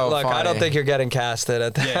 I don't think you're getting casted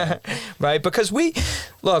at that, right? Because we do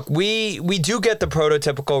get the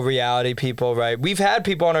prototypical reality people, right? We've had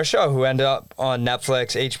people on our show who end up on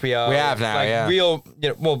Netflix, HBO. We have now, real.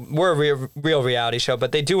 We're a real reality show,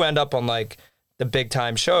 but they do end up on like the big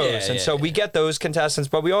time shows, so we get those contestants,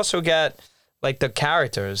 but we also get like the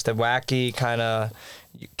characters, the wacky kind of.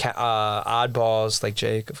 Oddballs like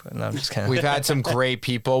Jake. No, I'm just kidding. We've had some great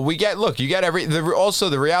people. You get also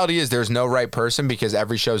the reality is there's no right person because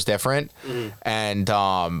every show's different. And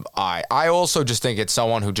I also just think it's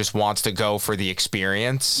someone who just wants to go for the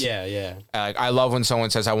experience. Like I love when someone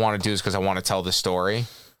says I want to do this because I want to tell the story.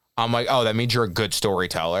 I'm like, oh, that means you're a good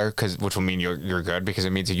storyteller, which will mean you're good, because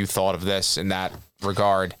it means that you thought of this in that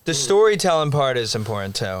regard. The storytelling part is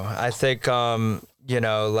important too. I think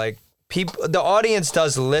like the audience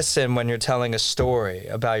does listen when you're telling a story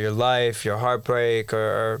about your life, your heartbreak,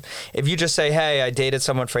 or if you just say, hey, I dated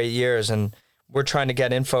someone for 8 years and we're trying to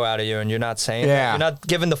get info out of you and you're not saying that, you're not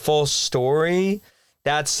giving the full story,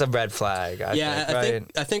 that's a red flag. I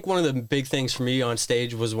think one of the big things for me on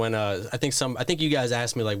stage was when I think you guys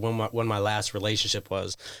asked me like when my last relationship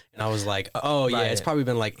was, and I was like, it's probably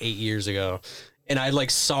been like 8 years ago. And I like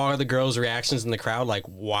saw the girls' reactions in the crowd, like,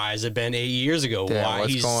 why has it been 8 years ago? Why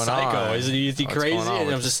he's psycho? Is he crazy? And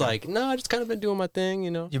I was just like, no, I just kind of been doing my thing,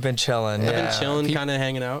 you know. You've been chilling. I've been chilling, kind of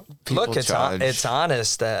hanging out. Look, it's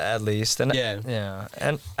honest at least. And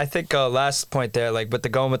And I think last point there, like with the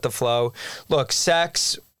going with the flow. Look,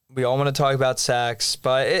 sex. We all want to talk about sex,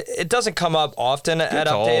 but it doesn't come up often at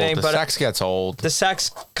updating. The sex gets old. The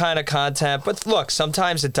sex kind of content, but look,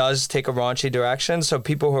 sometimes it does take a raunchy direction. So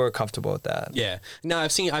people who are comfortable with that. Yeah. No,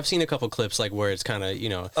 I've seen a couple clips like where it's kind of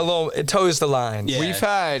a little. It toes the line. Yeah. We've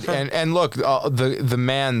had and look, the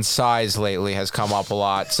man's size lately has come up a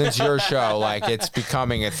lot since your show. Like it's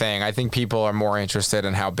becoming a thing. I think people are more interested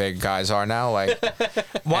in how big guys are now. Like,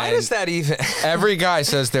 why does that even? Every guy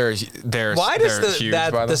says they're why does huge,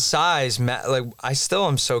 the size like I still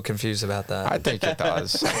am so confused about that. I think it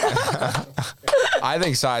does. I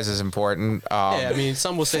think size is important. I mean,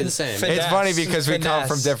 some will say the same. It's funny because we come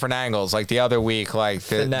from different angles. Like the other week, like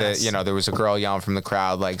there was a girl yelling from the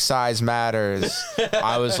crowd, like size matters.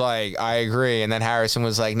 I was like, I agree, and then Harrison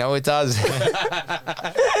was like, no, it doesn't.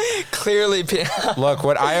 Clearly, look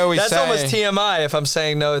what I always say. That's almost TMI if I'm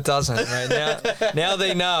saying no, it doesn't. Right now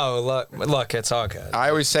they know. Look, it's all good. I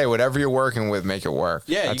always say, whatever you're working with, make it work.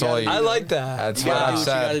 Yeah, I like that. That's what I've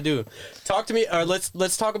said. You got to do. Talk to me, or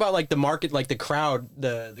let's talk about like the market, like the crowd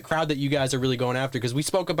that you guys are really going after, because we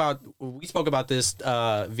spoke about this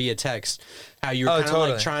via text, how you're kind of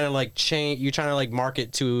like trying to like change, you're trying to like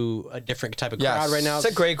market to a different type of crowd right now.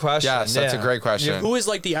 That's a great question. Yes, that's a great question. Who is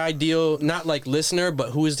like the ideal, not like listener,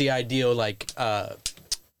 but who is the ideal like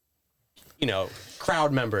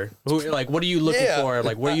crowd member? Who, like, what are you looking for?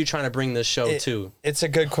 Like, what are you trying to bring this show to? It's a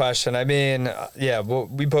good question. I mean, well,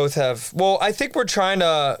 we both have. Well, I think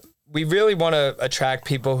we really want to attract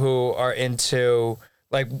people who are into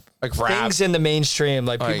like things in the mainstream,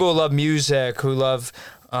 like people who love music, who love.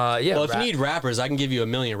 Well, if you need rappers, I can give you a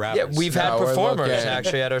million rappers. Yeah, we've had performers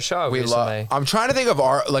actually at our show recently. I'm trying to think of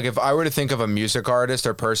like if I were to think of a music artist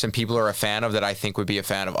or person people are a fan of that I think would be a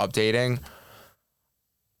fan of updating.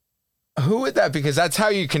 Who would that? Because that's how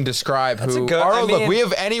you can describe who. Look, we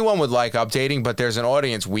have anyone would like updating, but there's an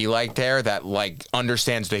audience we like there that like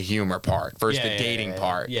understands the humor part versus the dating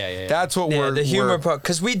part. Yeah. That's what the humor part,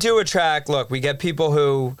 because we do attract. Look, we get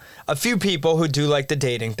a few people who do like the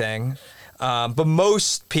dating thing, but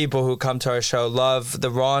most people who come to our show love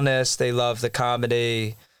the rawness. They love the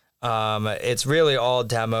comedy. It's really all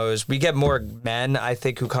demos. We get more men, I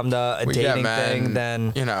think, who come to a dating thing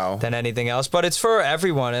than anything else. But it's for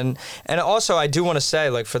everyone. And also, I do want to say,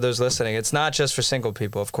 like, for those listening, it's not just for single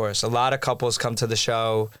people, of course. A lot of couples come to the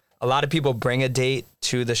show. A lot of people bring a date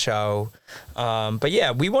to the show. But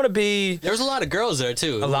yeah, we want to be... There's a lot of girls there,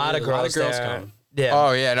 too. A lot of girls there. Come. Yeah.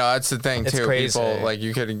 Oh yeah, no, that's the thing it's too. Crazy. People like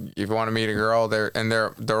if you want to meet a girl,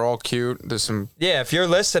 they're all cute. There's some. Yeah, if you're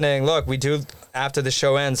listening, look, we do after the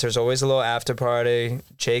show ends. There's always a little after party.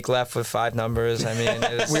 Jake left with 5 numbers. I mean,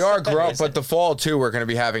 we are grown, but the fall too, we're going to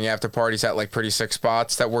be having after parties at like pretty sick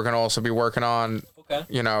spots that we're going to also be working on. Okay.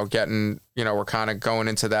 We're kind of going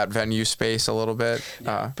into that venue space a little bit.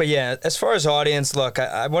 But yeah, as far as audience, look,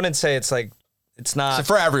 I wouldn't say it's like. It's not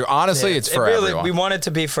for everyone. Honestly, it's for everyone. We want it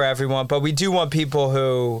to be for everyone, but we do want people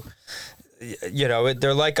who,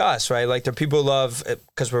 they're like us, right? Like they're people who love,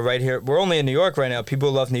 because we're right here. We're only in New York right now. People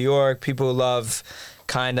who love New York. People who love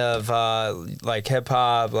kind of like hip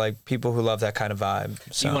hop. Like people who love that kind of vibe.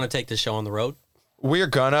 So. You want to take the show on the road? We're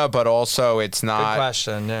gonna, but also it's not. Good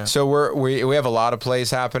question. Yeah. So we have a lot of plays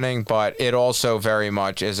happening, but it also very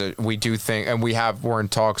much is we do think, and we're in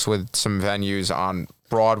talks with some venues on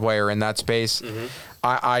Broadway or in that space. Mm-hmm.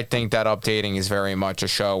 I think that Updating is very much a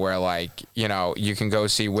show where, like, you can go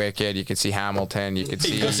see Wicked, you can see Hamilton, you can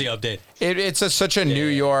see Update. It's such a New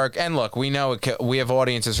York, and look, we know we have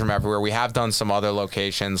audiences from everywhere. We have done some other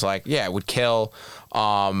locations, like it would kill,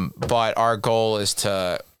 but our goal is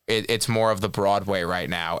to. It's more of the Broadway right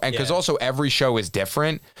now, and because also every show is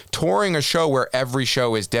different. Touring a show where every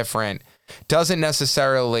show is different doesn't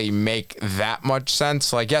necessarily make that much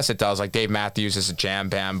sense. Like, yes, it does. Like Dave Matthews is a jam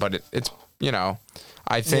band, but it's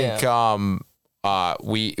I think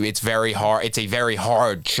it's very hard. It's a very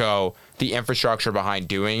hard show. The infrastructure behind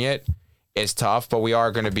doing it is tough, but we are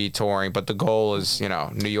going to be touring. But the goal is,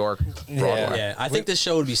 New York, Broadway. Yeah, I think this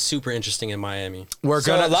show would be super interesting in Miami. A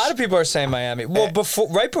lot of people are saying Miami. Well,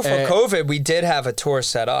 right before COVID, we did have a tour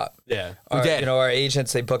set up. Yeah, we did. Our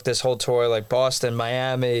agents, they booked this whole tour, like Boston,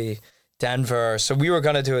 Miami, Denver. So we were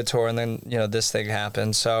going to do a tour, and then, this thing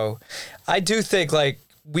happened. So I do think, like,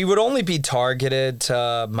 we would only be targeted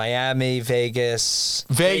to Miami, Vegas.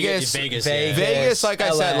 Like LA.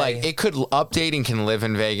 I said, like Updating can live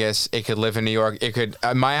in Vegas. It could live in New York. It could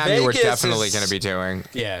Miami. Vegas we're definitely going to be doing.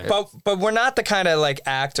 Yeah, but we're not the kind of like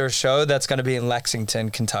actor show that's going to be in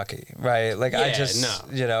Lexington, Kentucky, right? Like I just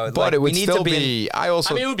but like, it would still be. I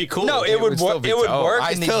mean, it would be cool. No, it would work. It would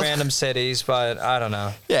work in these random cities, but I don't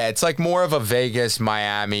know. Yeah, it's like more of a Vegas,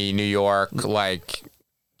 Miami, New York, like.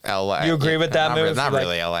 LA. You agree with that move? Not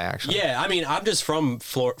really LA, actually. Yeah, I mean, I'm just from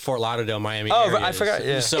Fort Lauderdale, Miami. Oh, I forgot.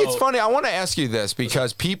 Yeah. So it's funny. I want to ask you this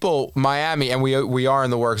because Miami, and we are in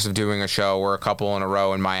the works of doing a show. We're a couple in a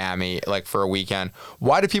row in Miami, like for a weekend.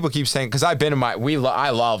 Why do people keep saying? Because I've been in I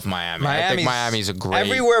love Miami. I think Miami's a great.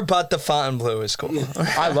 Everywhere but the Fontainebleau is cool.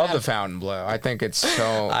 I love the Fontainebleau. I think it's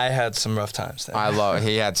so. I had some rough times there.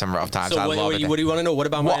 He had some rough times. So I love it. What do you want to know? What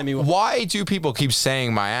about Miami? Why do people keep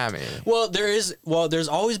saying Miami? Well, there's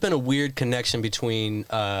always been a weird connection between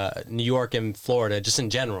New York and Florida, just in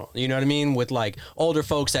general. You know what I mean? With like older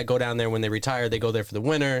folks that go down there when they retire, they go there for the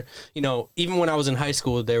winter. Even when I was in high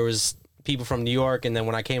school, there was people from New York, and then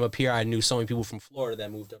when I came up here, I knew so many people from Florida that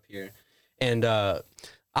moved up here. And I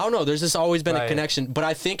don't know, there's just always been a connection, but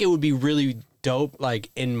I think it would be really dope,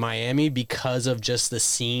 like in Miami, because of just the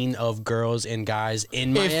scene of girls and guys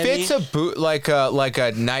in Miami. If it's a boot, like a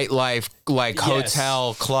nightlife,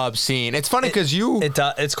 hotel club scene, it's funny because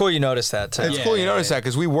it's cool you noticed that too. It's cool you noticed that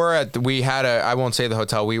because we had I won't say the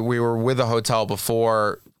hotel. We were with a hotel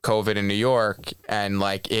before COVID in New York, and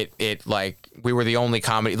like we were the only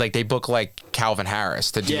comedy, like they book like Calvin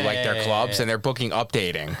Harris to do their clubs, and they're booking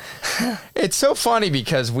Updating. It's so funny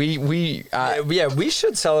because we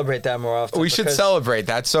should celebrate that more often. We should celebrate.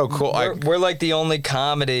 That's so cool. We're like the only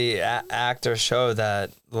comedy actor show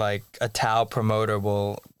that like a Tao promoter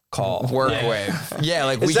will work with. Yeah,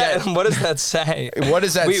 like what does that say? What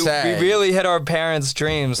does that say? We really hit our parents'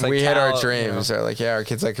 dreams. Like we hit our dreams. They're like, our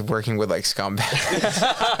kids like working with like scumbags.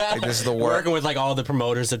 Like this is the work. Working with like all the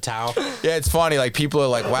promoters of Tao. Yeah, it's funny. Like people are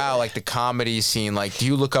like, wow, like the comedy scene. Like, do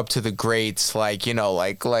you look up to the greats? Like,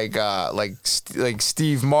 like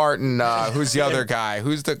Steve Martin. Who's the other guy?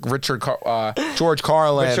 Who's the George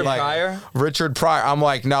Carlin? Richard Pryor. Richard Pryor. I'm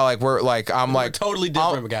like, no, like we're totally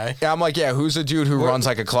different guy. Yeah, I'm like, yeah, who's the dude who runs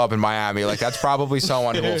like a club in Miami? Like that's probably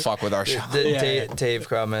someone who will fuck with our show. Dave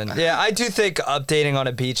Grumman. Yeah, I do think Updating on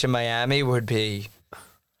a beach in Miami would be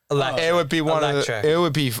electric. It would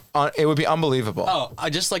be it would be unbelievable. Oh, I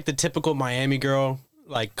just like the typical Miami girl,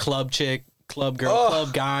 like club chick, club girl,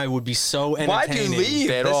 club guy would be so entertaining. Why'd you leave?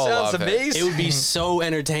 They'd This all sounds love it. amazing. It would be so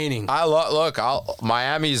entertaining.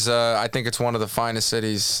 Miami's. I think it's one of the finest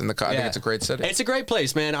cities in the. I think it's a great city. It's a great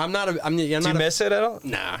place, man. Do you miss it at all?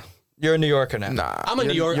 Nah. You're a New Yorker now. Nah, I'm a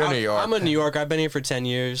New Yorker. You're New York. I'm a New Yorker. I've been here for 10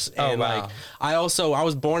 years. And wow. I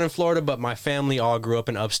was born in Florida, but my family all grew up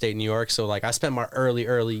in upstate New York. So like I spent my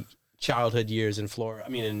early childhood years in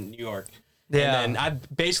in New York. Yeah. And then I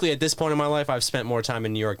basically at this point in my life, I've spent more time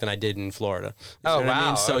in New York than I did in Florida. You know what I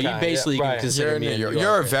mean? So you basically can consider me a New Yorker.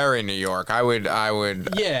 You're very New York. I would.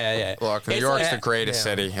 Yeah. Look, New York's the greatest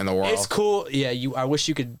city in the world. It's cool. Yeah, I wish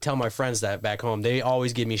you could tell my friends that back home. They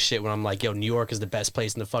always give me shit when I'm like, yo, New York is the best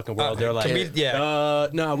place in the fucking world. They're like,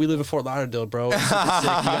 no, we live in Fort Lauderdale, bro. It's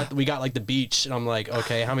super sick. We got like the beach. And I'm like,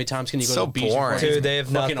 okay, how many times can you go to the beach? Boring. Dude, they have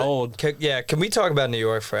fucking nothing. old. Can we talk about New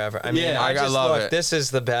York forever? I mean, Yeah, I love it. This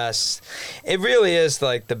is the best. It really is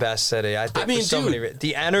like the best city. I think.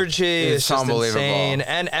 The energy is just insane,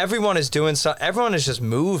 and everyone is doing something. Everyone is just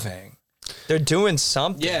moving. They're doing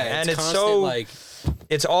something. Yeah, and it's constant, so like.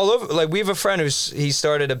 It's all over. Like we have a friend he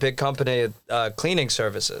started a big company, cleaning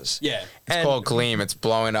services. Yeah, it's called Gleam. It's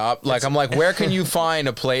blowing up. Like I'm like, where can you find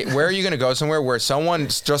a place? Where are you gonna go somewhere where someone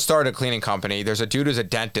just started a cleaning company? There's a dude who's a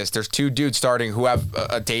dentist. There's two dudes starting who have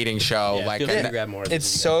a dating show. Yeah, like, grab more.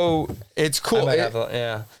 It's cool.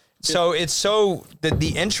 So it's so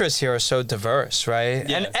the interests here are so diverse, right?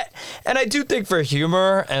 Yeah. And I do think for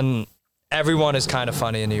humor and. Everyone is kind of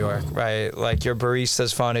funny in New York, right? Like your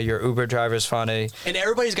barista's funny, your Uber driver's funny. And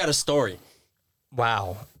everybody's got a story.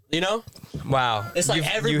 Wow. You know? Wow. It's like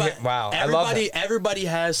everybody. Wow. Everybody, I love it. everybody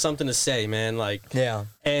has something to say, man. Like. Yeah.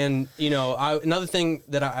 And another thing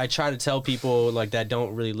that I try to tell people like that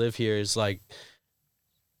don't really live here is like.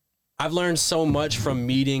 I've learned so much from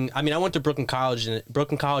meeting. I mean, I went to Brooklyn College, and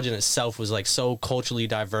Brooklyn College in itself was like so culturally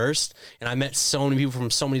diverse, and I met so many people from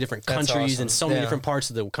so many different countries and so many different parts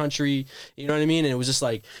of the country. You know what I mean? And it was just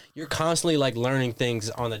like you're constantly like learning things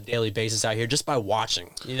on a daily basis out here just by watching.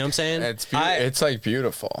 You know what I'm saying? It's like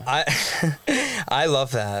beautiful. I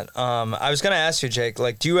love that. I was gonna ask you, Jake.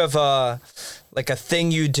 Like, do you have a thing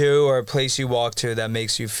you do or a place you walk to that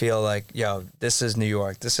makes you feel like, yo, this is New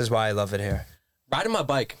York. This is why I love it here. Riding my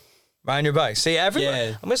bike. Riding your bike. See, everyone.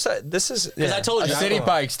 Yeah. I'm gonna say this is. Because I told you, city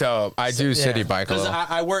bike's dope. I do city bike a Because little.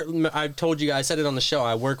 I work. I told you, I said it on the show.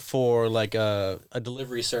 I work for like a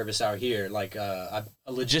delivery service out here, like a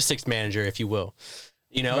logistics manager, if you will.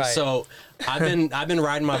 You know, so I've been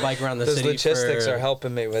riding my bike around the city. Logistics are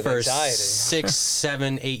helping me with anxiety. 6,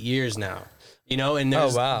 7, 8 years now. You know, and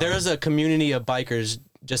there's a community of bikers.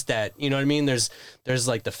 Just that, you know what I mean? There's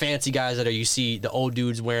like the fancy guys that you see the old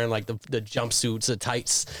dudes wearing like the jumpsuits, the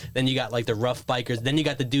tights. Then you got like the rough bikers. Then you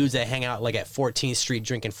got the dudes that hang out like at 14th Street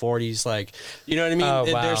drinking 40s. Like, you know what I mean?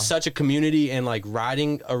 Oh, wow. There's such a community, and like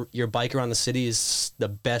riding your bike around the city is the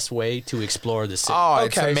best way to explore the city. Oh,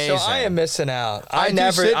 it's amazing. So I am missing out. I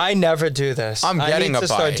never do this. I'm getting I need to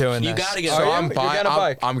start bike. doing this. You gotta get. So a I'm bike. buying. You're getting a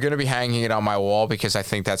bike. I'm gonna be hanging it on my wall because I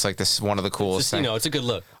think that's like one of the coolest things. You know, it's a good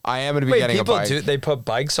look. I am gonna be getting a bike. They put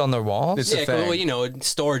bikes on their walls. It's a thing. Well, you know,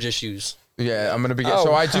 storage issues. Yeah, I'm gonna be.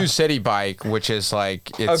 So I do city bike, which is like.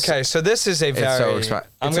 Okay, so this is a very.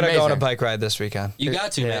 I'm gonna go on a bike ride this weekend. You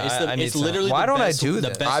got to, man. It's literally. Why don't I do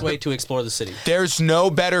this? The best way to explore the city. There's no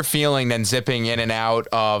better feeling than zipping in and out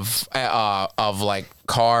of like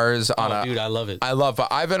cars on a. Dude, I love it.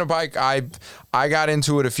 I've been a bike. I got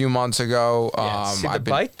into it a few months ago. See, the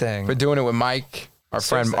bike thing. Been doing it with Mike. Our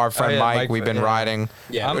friend Mike, we've been riding.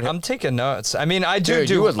 Yeah, I'm taking notes. I mean, I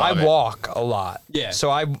walk a lot. Yeah. So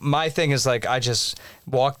my thing is like I just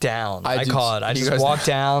walk down. I call it. I just walk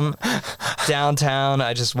down downtown.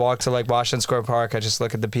 I just walk to like Washington Square Park. I just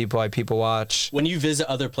look at the people. I people watch. When you visit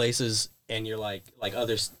other places and you're like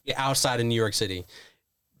others outside of New York City,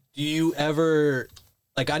 do you ever?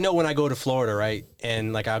 Like, I know when I go to Florida, right,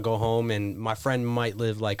 and like I'll go home and my friend might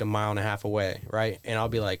live like a mile and a half away, right, and I'll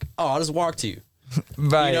be like, oh, I'll just walk to you.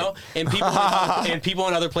 Right. You know, and people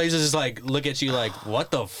in other places just like look at you like,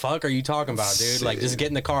 what the fuck are you talking about, dude? Like, just get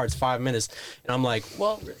in the car. It's 5 minutes, and I'm like,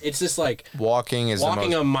 well, it's just like walking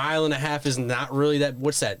a mile and a half is not really that.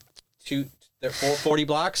 What's that? 40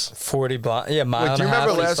 blocks? 40 blocks. Yeah, mile. Do you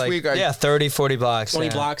remember last week? 30, 40 blocks. 20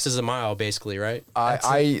 blocks is a mile, basically, right?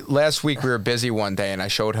 Last week we were busy one day, and I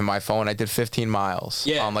showed him my phone. I did 15 miles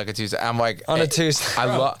on like a Tuesday. I'm like on a Tuesday.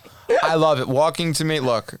 I love it. Walking to me,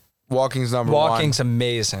 look. Walking's number one. Walking's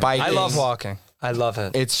amazing. I love walking. I love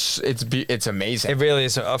it. It's amazing. It really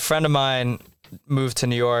is. A friend of mine, moved to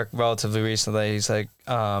New York relatively recently. He's like,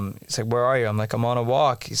 where are you? I'm like, I'm on a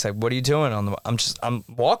walk. He's like, what are you doing on the? I'm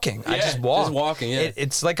walking. I just walk. Just walking. Yeah.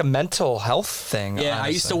 It's like a mental health thing. Yeah, honestly. I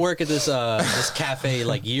used to work at this this cafe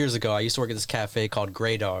like years ago. I used to work at this cafe called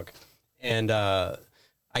Grey Dog, and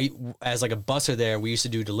as like a busser there, we used to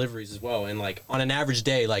do deliveries as well. And like on an average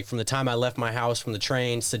day, like from the time I left my house from the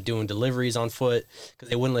trains to doing deliveries on foot, because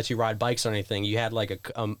they wouldn't let you ride bikes or anything, you had like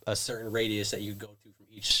a certain radius that you go to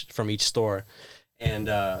from each store. And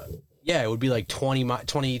yeah, it would be like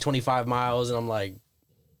 25 miles. And I'm like,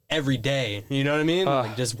 every day, you know what I mean?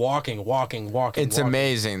 Like just walking. It's walking.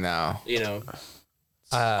 amazing though. You know?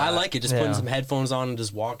 I like it. Just putting some headphones on and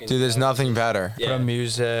just walking. Dude, there's nothing better. Put on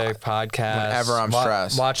music, podcasts. Whenever I'm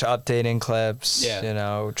stressed. Watch updating clips. Yeah. You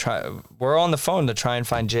know, we're on the phone to try and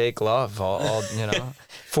find Jake Love. All you know,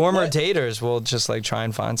 former daters will just like try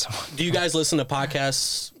and find someone. Do you guys listen to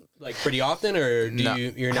podcasts like pretty often, or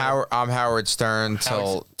you're not? I'm Howard Stern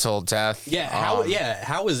till death. Yeah.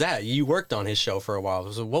 How was that? You worked on his show for a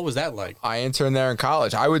while. So what was that like? I interned there in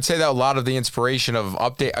college. I would say that a lot of the inspiration of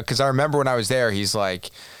update, because I remember when I was there, he's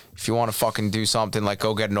like, if you want to fucking do something, like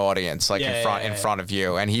go get an audience, like in front of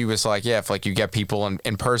you. And he was like, yeah, if like you get people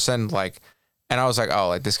in person, like, and I was like, oh,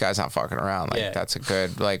 like this guy's not fucking around. Like that's a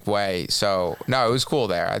good like way. So no, it was cool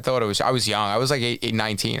there. I was young. I was like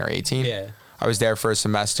 19 or 18. Yeah. I was there for a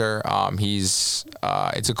semester.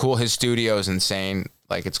 It's his studio is insane.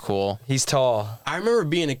 Like it's cool. He's tall. I remember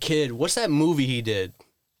being a kid. What's that movie he did?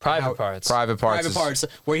 Private Parts,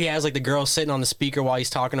 where he has like the girl sitting on the speaker while he's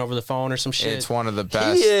talking over the phone or some shit. It's one of the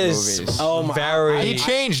best movies. Oh my! He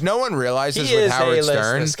changed. No one realizes with Howard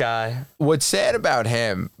Stern. This guy. What's sad about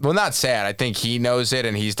him? Well, not sad. I think he knows it,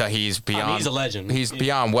 and he's beyond. He's a legend. He's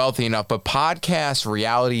beyond wealthy enough. But podcasts,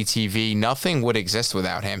 reality TV, nothing would exist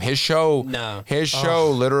without him. His show,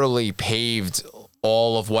 literally paved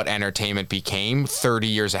all of what entertainment became 30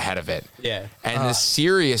 years ahead of it. Yeah. And this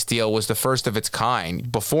Sirius deal was the first of its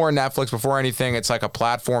kind. Before Netflix, before anything, it's like a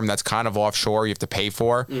platform that's kind of offshore you have to pay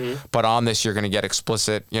for. Mm-hmm. But on this, you're going to get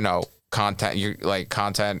explicit, content. You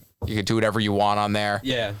can do whatever you want on there.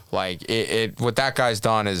 Yeah. Like what that guy's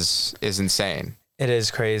done is insane. It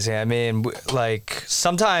is crazy. I mean, like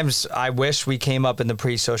sometimes I wish we came up in the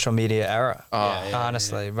pre-social media era,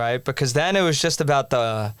 honestly, right? Because then it was just about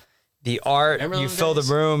the art. You fill the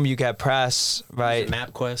room, you get press, right?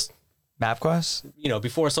 MapQuest. MapQuest?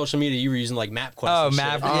 Before social media, you were using like MapQuest. Oh,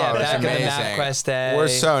 back in the MapQuest day.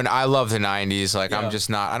 I love the 90s. Like, I'm just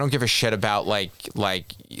not, I don't give a shit about like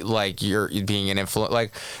you're being an influence.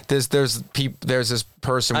 Like, there's this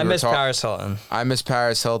person. I miss Paris Hilton. I miss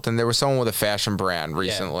Paris Hilton. There was someone with a fashion brand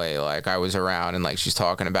recently. Yeah. Like, I was around and like she's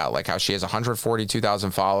talking about like how she has 142,000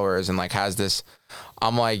 followers and like has this.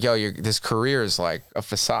 I'm like, yo, this career is like a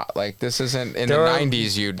facade. Like, this isn't in the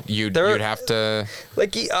 90s. You'd have to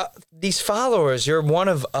like these followers. You're one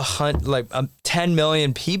of 10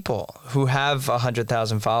 million people who have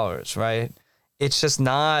 100,000 followers, right? It's just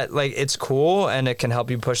not like, it's cool and it can help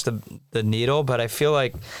you push the needle. But I feel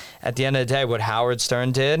like at the end of the day, what Howard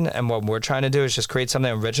Stern did and what we're trying to do is just create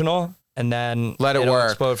something original. And then let it work.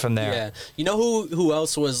 Explode from there. Yeah, you know who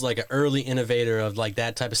else was like an early innovator of like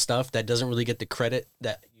that type of stuff that doesn't really get the credit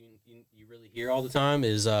that you really hear all the time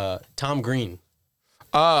is Tom Green.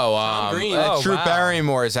 Tom Green. Drew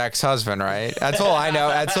Barrymore's ex-husband, right? That's all I know.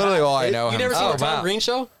 That's literally all I know. You never seen the Tom Green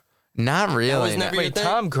show? Not really. Wait,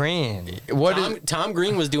 Tom Green. Tom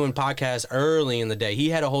Green was doing podcasts early in the day. He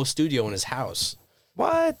had a whole studio in his house.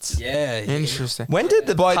 What? Yeah. Interesting. When did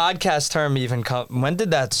the podcast term even come? When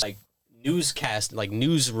did that? Like newscast, like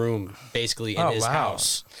newsroom, basically in his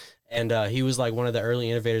house. And he was like one of the early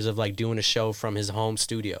innovators of like doing a show from his home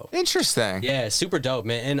studio. Interesting. Yeah, super dope,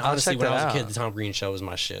 man. And honestly, when I was a kid, the Tom Green show was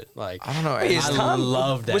my shit. Like, I don't know. I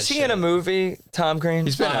love that. Was he in a movie, Tom Green?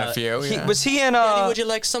 He's been in a few. Was he in? Daddy, would you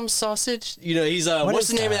like some sausage? He's what's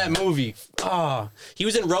the name of that movie? He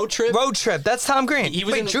was in Road Trip. Road Trip. That's Tom Green.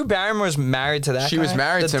 Drew Barrymore's married to that. She was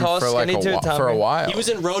married to him for like a while. He was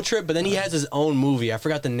in Road Trip, but then he has his own movie. I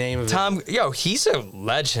forgot the name of it. He's a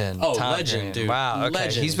legend. Oh, Tom legend, Green. dude. Wow. Okay.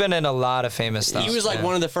 Legend. He's been in a lot of famous stuff. He was like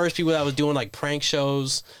one of the first people that was doing like prank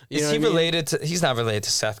shows. Is he related to? He's not related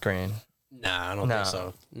to Seth Green. Nah, I don't think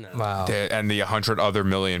so. No. Wow. And the 100 other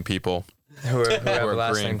million people who have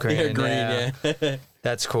last name Green. Yeah.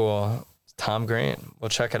 That's cool. Tom Green. We'll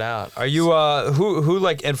check it out. Are you who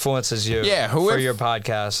like influences you? Yeah, for your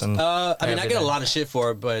podcast and I mean, I get a lot of shit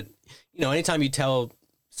for it, but anytime you tell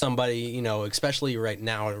somebody, especially right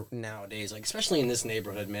nowadays, like especially in this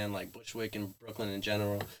neighborhood, man, like Bushwick and Brooklyn in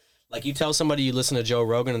general, like you tell somebody you listen to Joe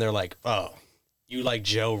Rogan and they're like, "Oh, you like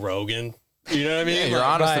Joe Rogan?" You know what I mean? Yeah, you're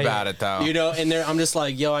like, honest about it, though. You know, and I'm just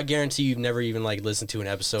like, yo, I guarantee you've never even like listened to an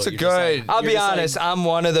episode. It's a You're good. Just, like, I'll be honest. I'm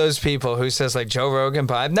one of those people who says like Joe Rogan,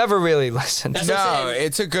 but I've never really listened. No,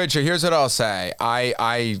 it's a good show. Here's what I'll say.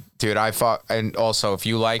 Dude, I fuck, and also if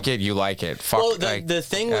you like it, you like it. Fuck. Well, like, the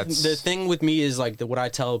thing with me is like what I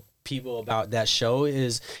tell people about that show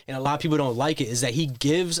is, and a lot of people don't like it, is that he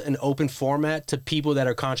gives an open format to people that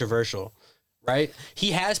are controversial, right?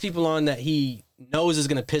 He has people on that he knows is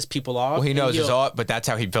going to piss people off. Well, he knows but that's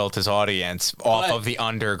how he built his audience off of the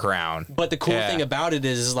underground. But the cool thing about it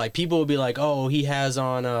is like people will be like, oh, he has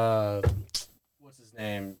on what's his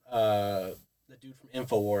name? The dude from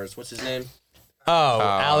InfoWars. What's his name?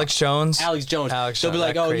 Alex Jones. They'll be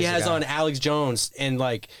like, oh, he has on Alex Jones, and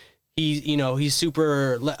like he's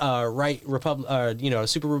super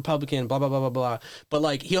super Republican, blah blah blah blah blah. But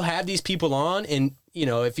like he'll have these people on, and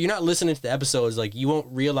if you're not listening to the episodes, like you won't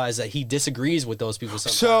realize that he disagrees with those people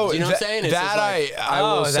sometimes. So you know what I'm saying? It's that like, I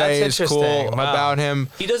will say is cool about him.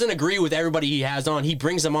 He doesn't agree with everybody he has on. He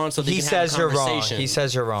brings them on so they can have a conversation. He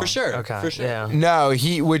says you're wrong. For sure. Okay. For sure. Yeah. No,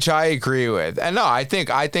 which I agree with. And no, I think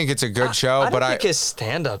it's a good show. I don't think his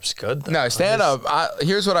stand-up's good, though. No, stand-up.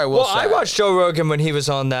 Here's what I will say. Well, I watched Joe Rogan when he was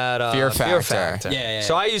on that Fear Factor. Yeah.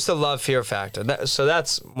 So I used to love Fear Factor. So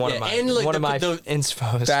that's one of my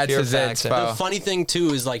inspos. That's Fear his Factor. inspo. The funny thing too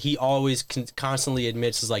is like he always constantly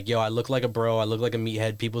admits is like, yo, I look like a bro, I look like a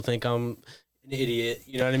meathead. People think I'm an idiot.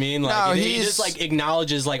 You know what I mean? Like No, he just like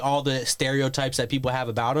acknowledges like all the stereotypes that people have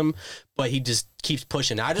about him, but he just keeps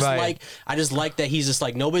pushing. I just like that he's just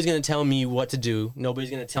like, nobody's gonna tell me what to do.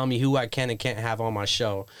 Nobody's gonna tell me who I can and can't have on my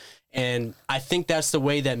show. And I think that's the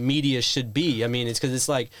way that media should be. I mean, it's because it's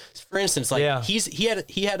like, for instance, like he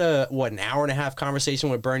had a an hour and a half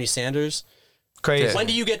conversation with Bernie Sanders. Crazy. When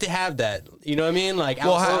do you get to have that? You know what I mean? Like,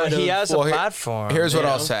 he has a platform. Here's what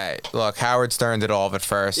I'll say. Look, Howard Stern did all of it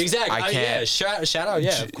first. Exactly. I can't. Shout out.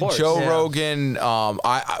 Yeah, of course. Joe Rogan.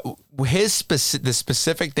 The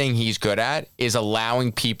specific thing he's good at is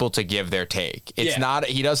allowing people to give their take. It's not.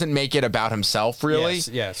 He doesn't make it about himself really.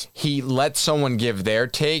 Yes. He lets someone give their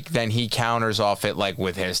take, then he counters off it like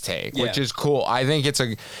with his take, which is cool. I think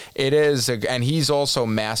and he's also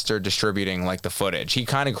master distributing like the footage. He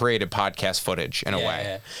kind of created podcast footage in a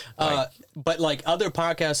way. But like other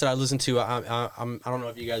podcasts that I listen to, I don't know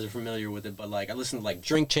if you guys are familiar with it, but like I listen to like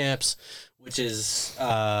Drink Champs, which is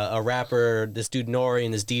a rapper, this dude Nori,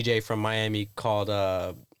 and this DJ from Miami called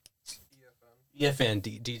EFN,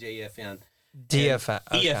 DJ EFN.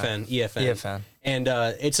 EFN. And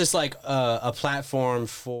it's just like a platform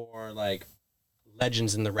for like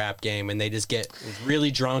legends in the rap game, and they just get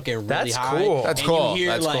really drunk and really high. Cool. That's and cool.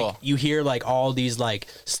 You hear like all these like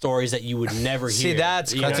stories that you would never hear. See,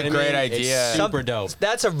 that's a great idea. It's super dope.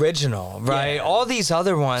 That's original, right? Yeah. All these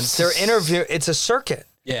other ones, they're it's a circuit.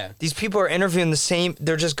 Yeah. These people are interviewing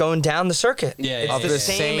they're just going down the circuit. Yeah. It's the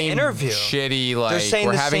same interview. Shitty, like, They're saying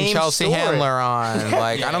we're the having same Chelsea story. Handler on.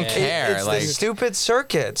 Like, I don't care. It's like, the stupid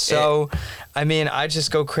circuit. So, I mean, I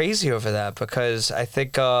just go crazy over that because I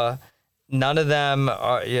think none of them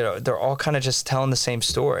are, they're all kind of just telling the same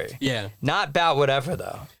story. Yeah. Not about whatever,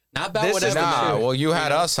 though. Not about whatever. well, you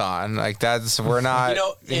had us on. Like, we're not.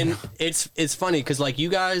 And it's funny because like you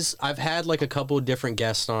guys, I've had like a couple of different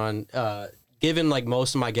guests on. Given like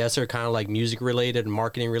most of my guests are kind of like music related and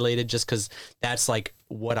marketing related, just because that's like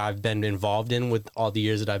what I've been involved in with all the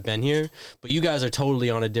years that I've been here. But you guys are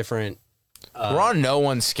totally on a different. We're on no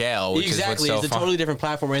one scale, which exactly. is what's so It's a totally different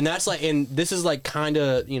platform, and that's like, and this is like kind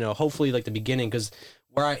of hopefully like the beginning because.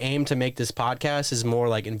 Where I aim to make this podcast is more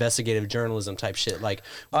like investigative journalism type shit. Like,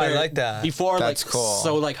 I like that. Before, that's like, cool.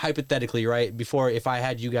 So, like, hypothetically, right? Before, if I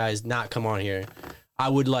had you guys not come on here, I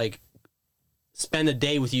would like spend a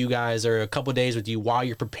day with you guys or a couple days with you while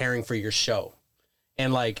you're preparing for your show,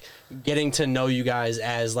 and like getting to know you guys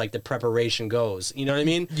as like the preparation goes. You know what I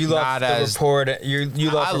mean? You love the report. You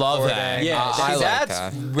love. I love that. Yeah, I like that's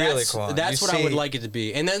that. really cool. That's what I would like it to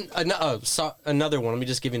be. And then another one. Let me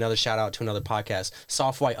just give you another shout out to another podcast,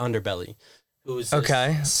 Soft White Underbelly, who's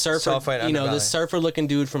this surfer. Soft White Underbelly. This surfer looking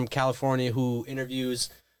dude from California who interviews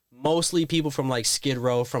mostly people from like Skid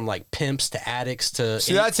Row, from like pimps to addicts to.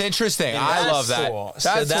 See, that's interesting. I love that. Cool.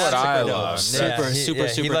 That's what I love. Super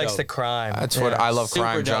He likes dope. the crime. That's what I love. Super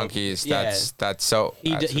Crime dope. junkies. Yeah. That's so.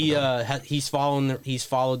 He's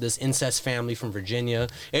followed this incest family from Virginia.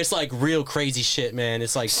 It's like real crazy shit, man.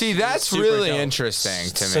 It's like that's super really dope. interesting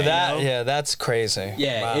to me. So that's crazy.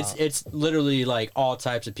 Yeah, Wow. it's literally like all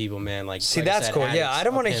types of people, man. Like See, like I that's said, cool. Yeah, addicts I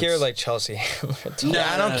don't or want to pimps. hear like Chelsea. No,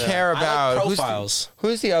 I don't care I like about profiles.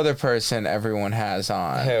 Who's the other person everyone has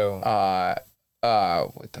on? Who? What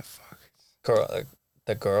the fuck?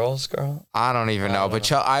 The girl? I don't even know.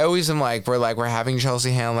 But I always am like, we're having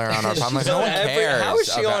Chelsea Handler on our. I'm like, no one cares. How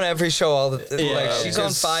is she on every show? Like she's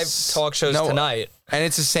on 5 talk shows tonight. And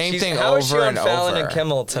it's the same thing how over is she on and Fallon over. and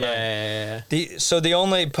Kimmel tonight? So the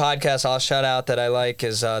only podcast I'll shout out that I like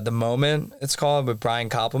is The Moment, it's called, with Brian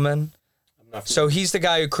Koppelman. So he's the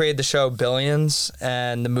guy who created the show Billions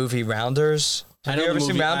and the movie Rounders. Have you ever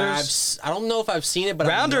seen Rounders? I don't know if I've seen it, but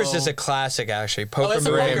Rounders is a classic, actually. Poker it's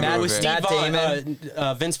movie. a Matt, with Steve Matt Vaughn,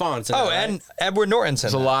 Damon. Vince Vaughn. Oh, and Edward Norton's in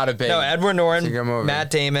it. There's a lot of big. No, Edward Norton, It's a good movie. Matt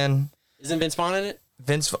Damon. Isn't Vince Vaughn in it?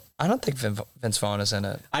 I don't think Vince Vaughn is in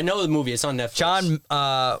it. I know the movie. It's on Netflix.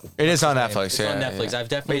 It is on Netflix. It's on Netflix. I've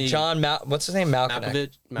definitely. What's his name?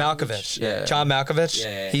 Malkovich. Yeah. John Malkovich.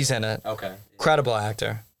 Yeah. He's in it. Okay. Incredible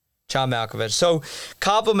actor. John Malkovich. So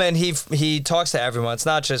Koppelman, he talks to everyone. It's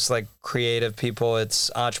not just like creative people. It's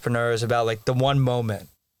entrepreneurs about like the one moment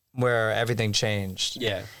where everything changed.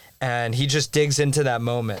 Yeah. And he just digs into that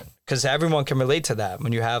moment because everyone can relate to that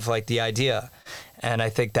when you have like the idea. And I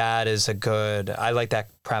think that is I like that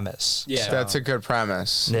premise. Yeah. That's a good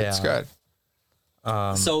premise. Yeah. It's good.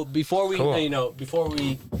 So before we, cool. before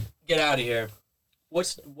we get out of here,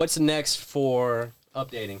 what's next for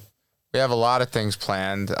updating? We have a lot of things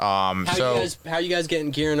planned. How you guys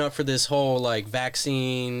gearing up for this whole like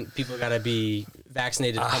vaccine? People got to be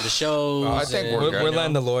vaccinated to come to shows. I think We're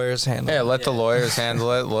letting the lawyers handle it. Yeah, let the lawyers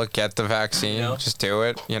handle it. Get the vaccine. Just do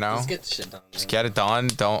it. Just get the shit done. Just get it done.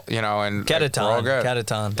 Don't and Get it we're all done. good. Get it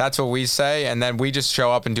done. That's what we say, and then we just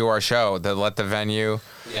show up and do our show. Let the venue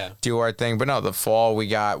do our thing. But no, the fall we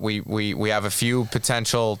have a few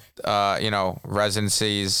potential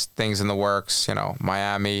residencies, things in the works.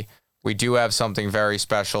 Miami. We do have something very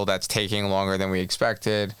special that's taking longer than we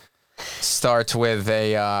expected. Starts with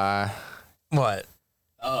a what?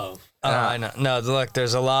 I know. No, look,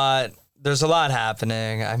 there's a lot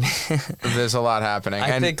happening. I mean, there's a lot happening.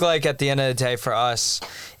 I think like at the end of the day for us,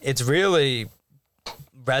 it's really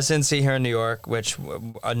residency here in New York, which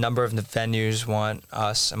a number of the venues want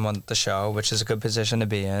us and want the show, which is a good position to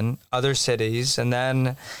be in. Other cities, and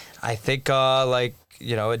then I think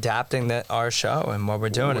adapting our show and what we're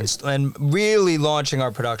doing and really launching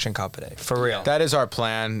our production company for real. That is our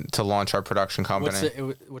plan, to launch our production company.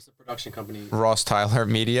 What's the production company? Ross Tyler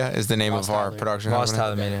Media is the name of our production company. Ross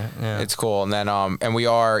Tyler Media. Yeah. It's cool. And then and we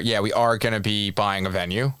are going to be buying a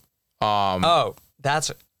venue.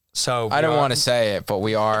 So I don't want to say it, but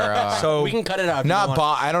we are. So we can cut it out.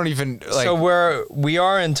 I don't even like. So we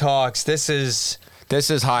are in talks. This is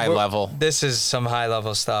high level. This is some high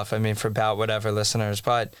level stuff. I mean, for about whatever listeners.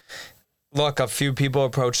 But look, a few people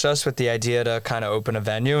approached us with the idea to kind of open a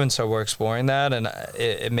venue, and so we're exploring that, and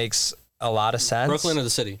it makes a lot of sense. Brooklyn or the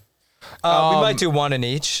city? We might do one in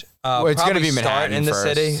each. It's going to be Manhattan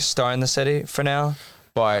Start in the city for now.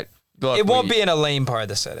 But look, it won't be in a lame part of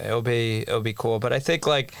the city. It'll be cool. But I think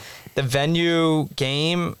like the venue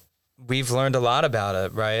game, we've learned a lot about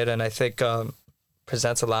it, right? And I think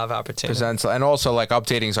presents a lot of opportunity. And also like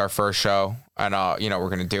updating's our first show, and we're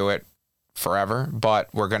gonna do it forever, but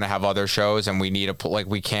we're gonna have other shows, and we need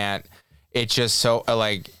we can't. It's just so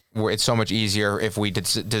it's so much easier if we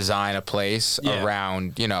design a place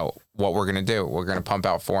around what we're gonna do. We're gonna pump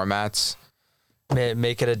out formats.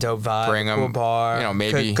 Make it a dope vibe, bring them, cool bar,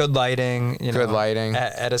 maybe good lighting, good lighting,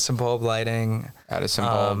 Edison bulb lighting, Edison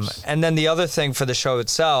bulbs. And then the other thing for the show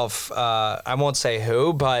itself, I won't say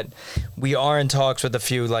who, but we are in talks with a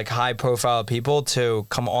few like high profile people to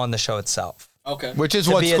come on the show itself. Okay. Which is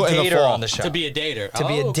to what's be a cool in the dater fall. on the show. To be a dater. To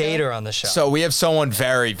be a dater on the show. So we have someone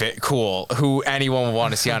very cool who anyone would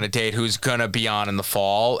want to see on a date who's gonna be on in the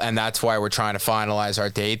fall, and that's why we're trying to finalize our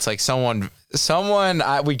dates. Like someone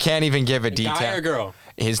we can't even give a detail. Guy or girl?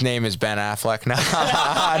 His name is Ben Affleck. No,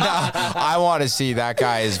 I want to see that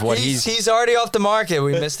guy is what he's already off the market.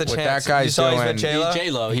 We missed the chance. What that guy's doing. doing. He's with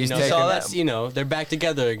J-Lo. He's taking that. They're back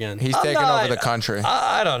together again. He's taking over the country.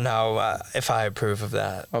 I don't know if I approve of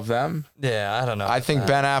that. Of them? Yeah, I don't know. I think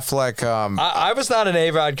Ben Affleck. I was not an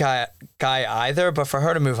A-Rod guy either, but for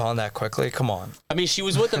her to move on that quickly, come on. I mean, she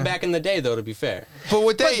was with him back in the day, though. To be fair. But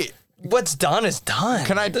what's done is done.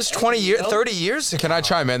 Can I? This 20 years, 30 years ago. Can I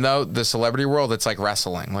chime in though? The celebrity world, it's like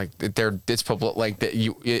wrestling. Like it's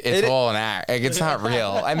all an act. Like it's not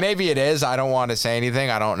real. And maybe it is. I don't want to say anything.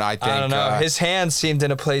 I don't know. I don't know. His hand seemed in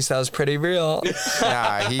a place that was pretty real.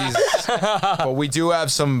 Yeah, but we do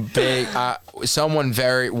have some big.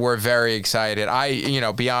 We're very excited.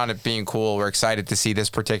 Beyond it being cool, we're excited to see this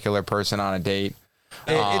particular person on a date.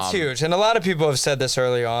 It's huge, and a lot of people have said this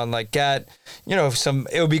early on. Like, it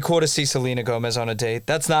would be cool to see Selena Gomez on a date.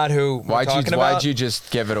 That's not who we're talking about. Why'd you just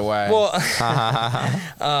give it away? Well,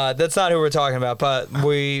 that's not who we're talking about. But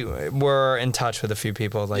we were in touch with a few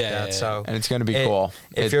people like that. Yeah. So, and it's gonna be cool.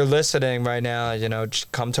 If you're listening right now,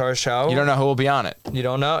 just come to our show. You don't know who will be on it. You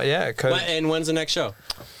don't know. Yeah, it could. And when's the next show?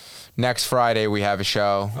 Next Friday we have a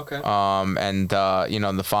show. Okay. And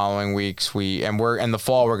in the following weeks in the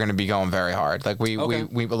fall we're going to be going very hard. Like we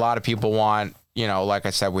a lot of people want, like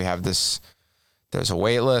I said, we have there's a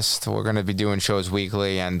wait list. We're going to be doing shows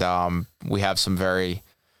weekly, and we have some very,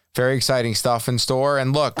 very exciting stuff in store.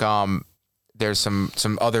 And look, there's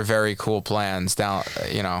some other very cool plans down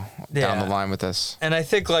the line with this. And I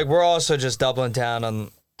think like we're also just doubling down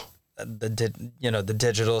on the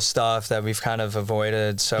digital stuff that we've kind of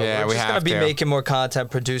avoided. So we're just going to be making more content,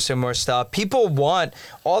 producing more stuff. People want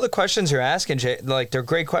all the questions you're asking, Jay, like they're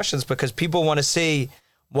great questions because people want to see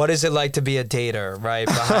what is it like to be a dater, right?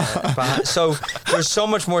 So there's so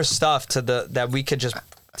much more stuff that we could just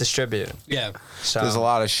distribute. Yeah. So there's a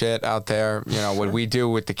lot of shit out there. What we do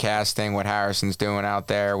with the casting, what Harrison's doing out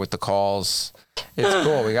there with the calls. It's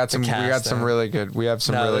cool. We got some really good. We have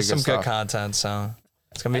some really good stuff. Good content. So.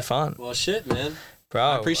 It's going to be fun. Well, shit, man. Bro,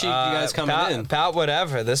 I appreciate you guys coming in. About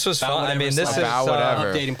whatever. This was fun. I mean, this is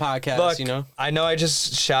whatever. Updating podcast, Look, I know I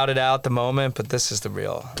just shouted out the moment, but this is the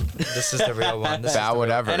real one. About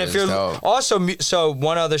whatever. And if you're dope. also, so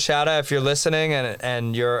one other shout out, if you're listening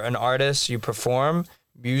and you're an artist, you perform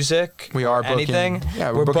music, we are booking anything.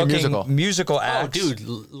 Yeah, we're booking musical acts. Oh,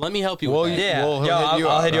 dude, let me help you with that.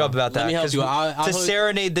 I'll hit you up about that. Let me help you. To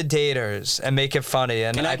serenade the daters and make it funny.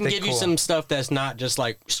 And I can give you some stuff that's not just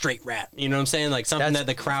like straight rap. You know what I'm saying? Like something that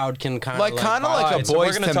the crowd can kind of like a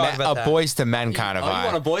Boys to Men kind of vibe. You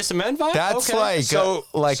want a Boys to Men vibe? That's okay.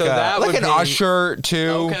 like an Usher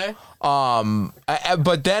too. Okay.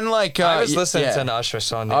 But then I was listening to an Usher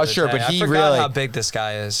song. The Usher, other day. but he I forgot really how big this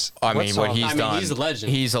guy is. What he's done. He's a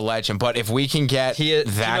legend. He's a legend. But if we can get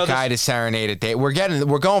that guy to serenade a date, we're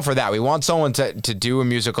going for that. We want someone to do a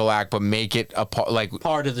musical act, but make it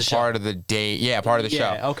part of the show, part of the date. Yeah, part of the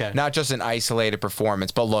show. Okay. Not just an isolated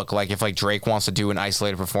performance, but look, like if Drake wants to do an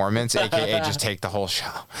isolated performance, aka just take the whole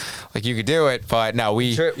show. Like you could do it, but no,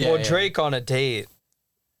 Drake on a date.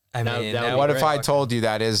 I mean, what if I told you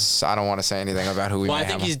that is? I don't want to say anything about who we. Well, I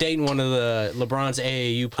think he's dating one of the LeBron's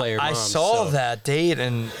AAU player. I saw that date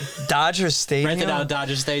in Dodger Stadium. Rented out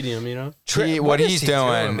Dodger Stadium, what he's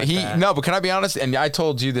doing. But can I be honest? And I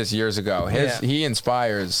told you this years ago. He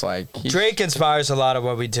inspires Drake inspires a lot of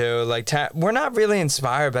what we do. Like we're not really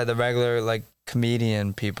inspired by the regular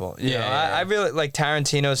comedian people. I really like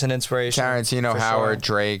Tarantino's an inspiration. Tarantino, Howard,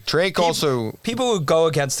 sure. Drake also people who go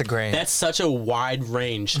against the grain. That's such a wide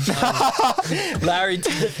range. Larry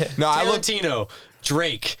Tarantino,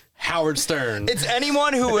 Drake, Howard Stern. It's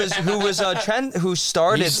anyone who was a trend who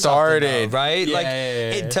started right?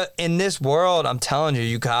 Yeah, in this world, I'm telling you,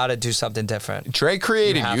 you got to do something different. Drake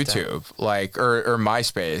created YouTube, or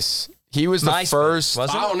MySpace. He was the first. I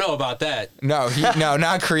don't know about that. No,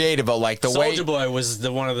 not creative, but the way Soulja Boy was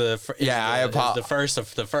one of the. The first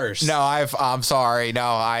of the first. No, I'm sorry.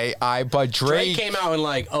 No, but Drake came out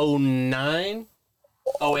in 09,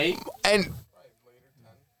 08, and.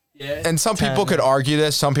 Yeah. And some people could argue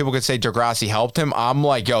this. Some people could say Degrassi helped him. I'm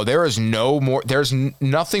like, there's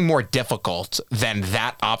nothing more difficult than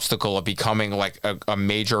that obstacle of becoming a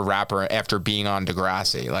major rapper after being on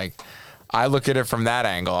Degrassi. I look at it from that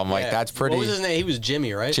angle. I'm like, that's pretty. What was his name? He was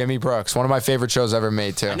Jimmy, right? Jimmy Brooks. One of my favorite shows ever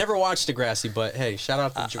made, too. I never watched Degrassi, but hey, shout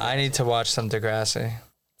out to Degrassi. I need to watch some Degrassi.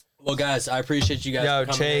 Well, guys, I appreciate you guys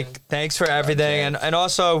coming Jake, in. thanks for everything. And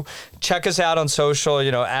also, check us out on social,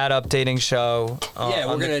 at Updating Show. We're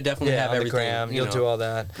going to definitely have everything. Gram. You'll do all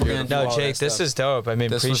that. Jake, this is dope. I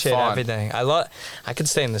mean, appreciate everything. I could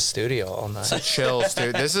stay in the studio all night. It's a chill,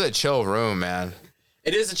 dude. This is a chill room, man.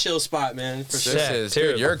 It is a chill spot, man. For sure.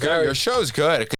 Dude, you're good. Your show's good.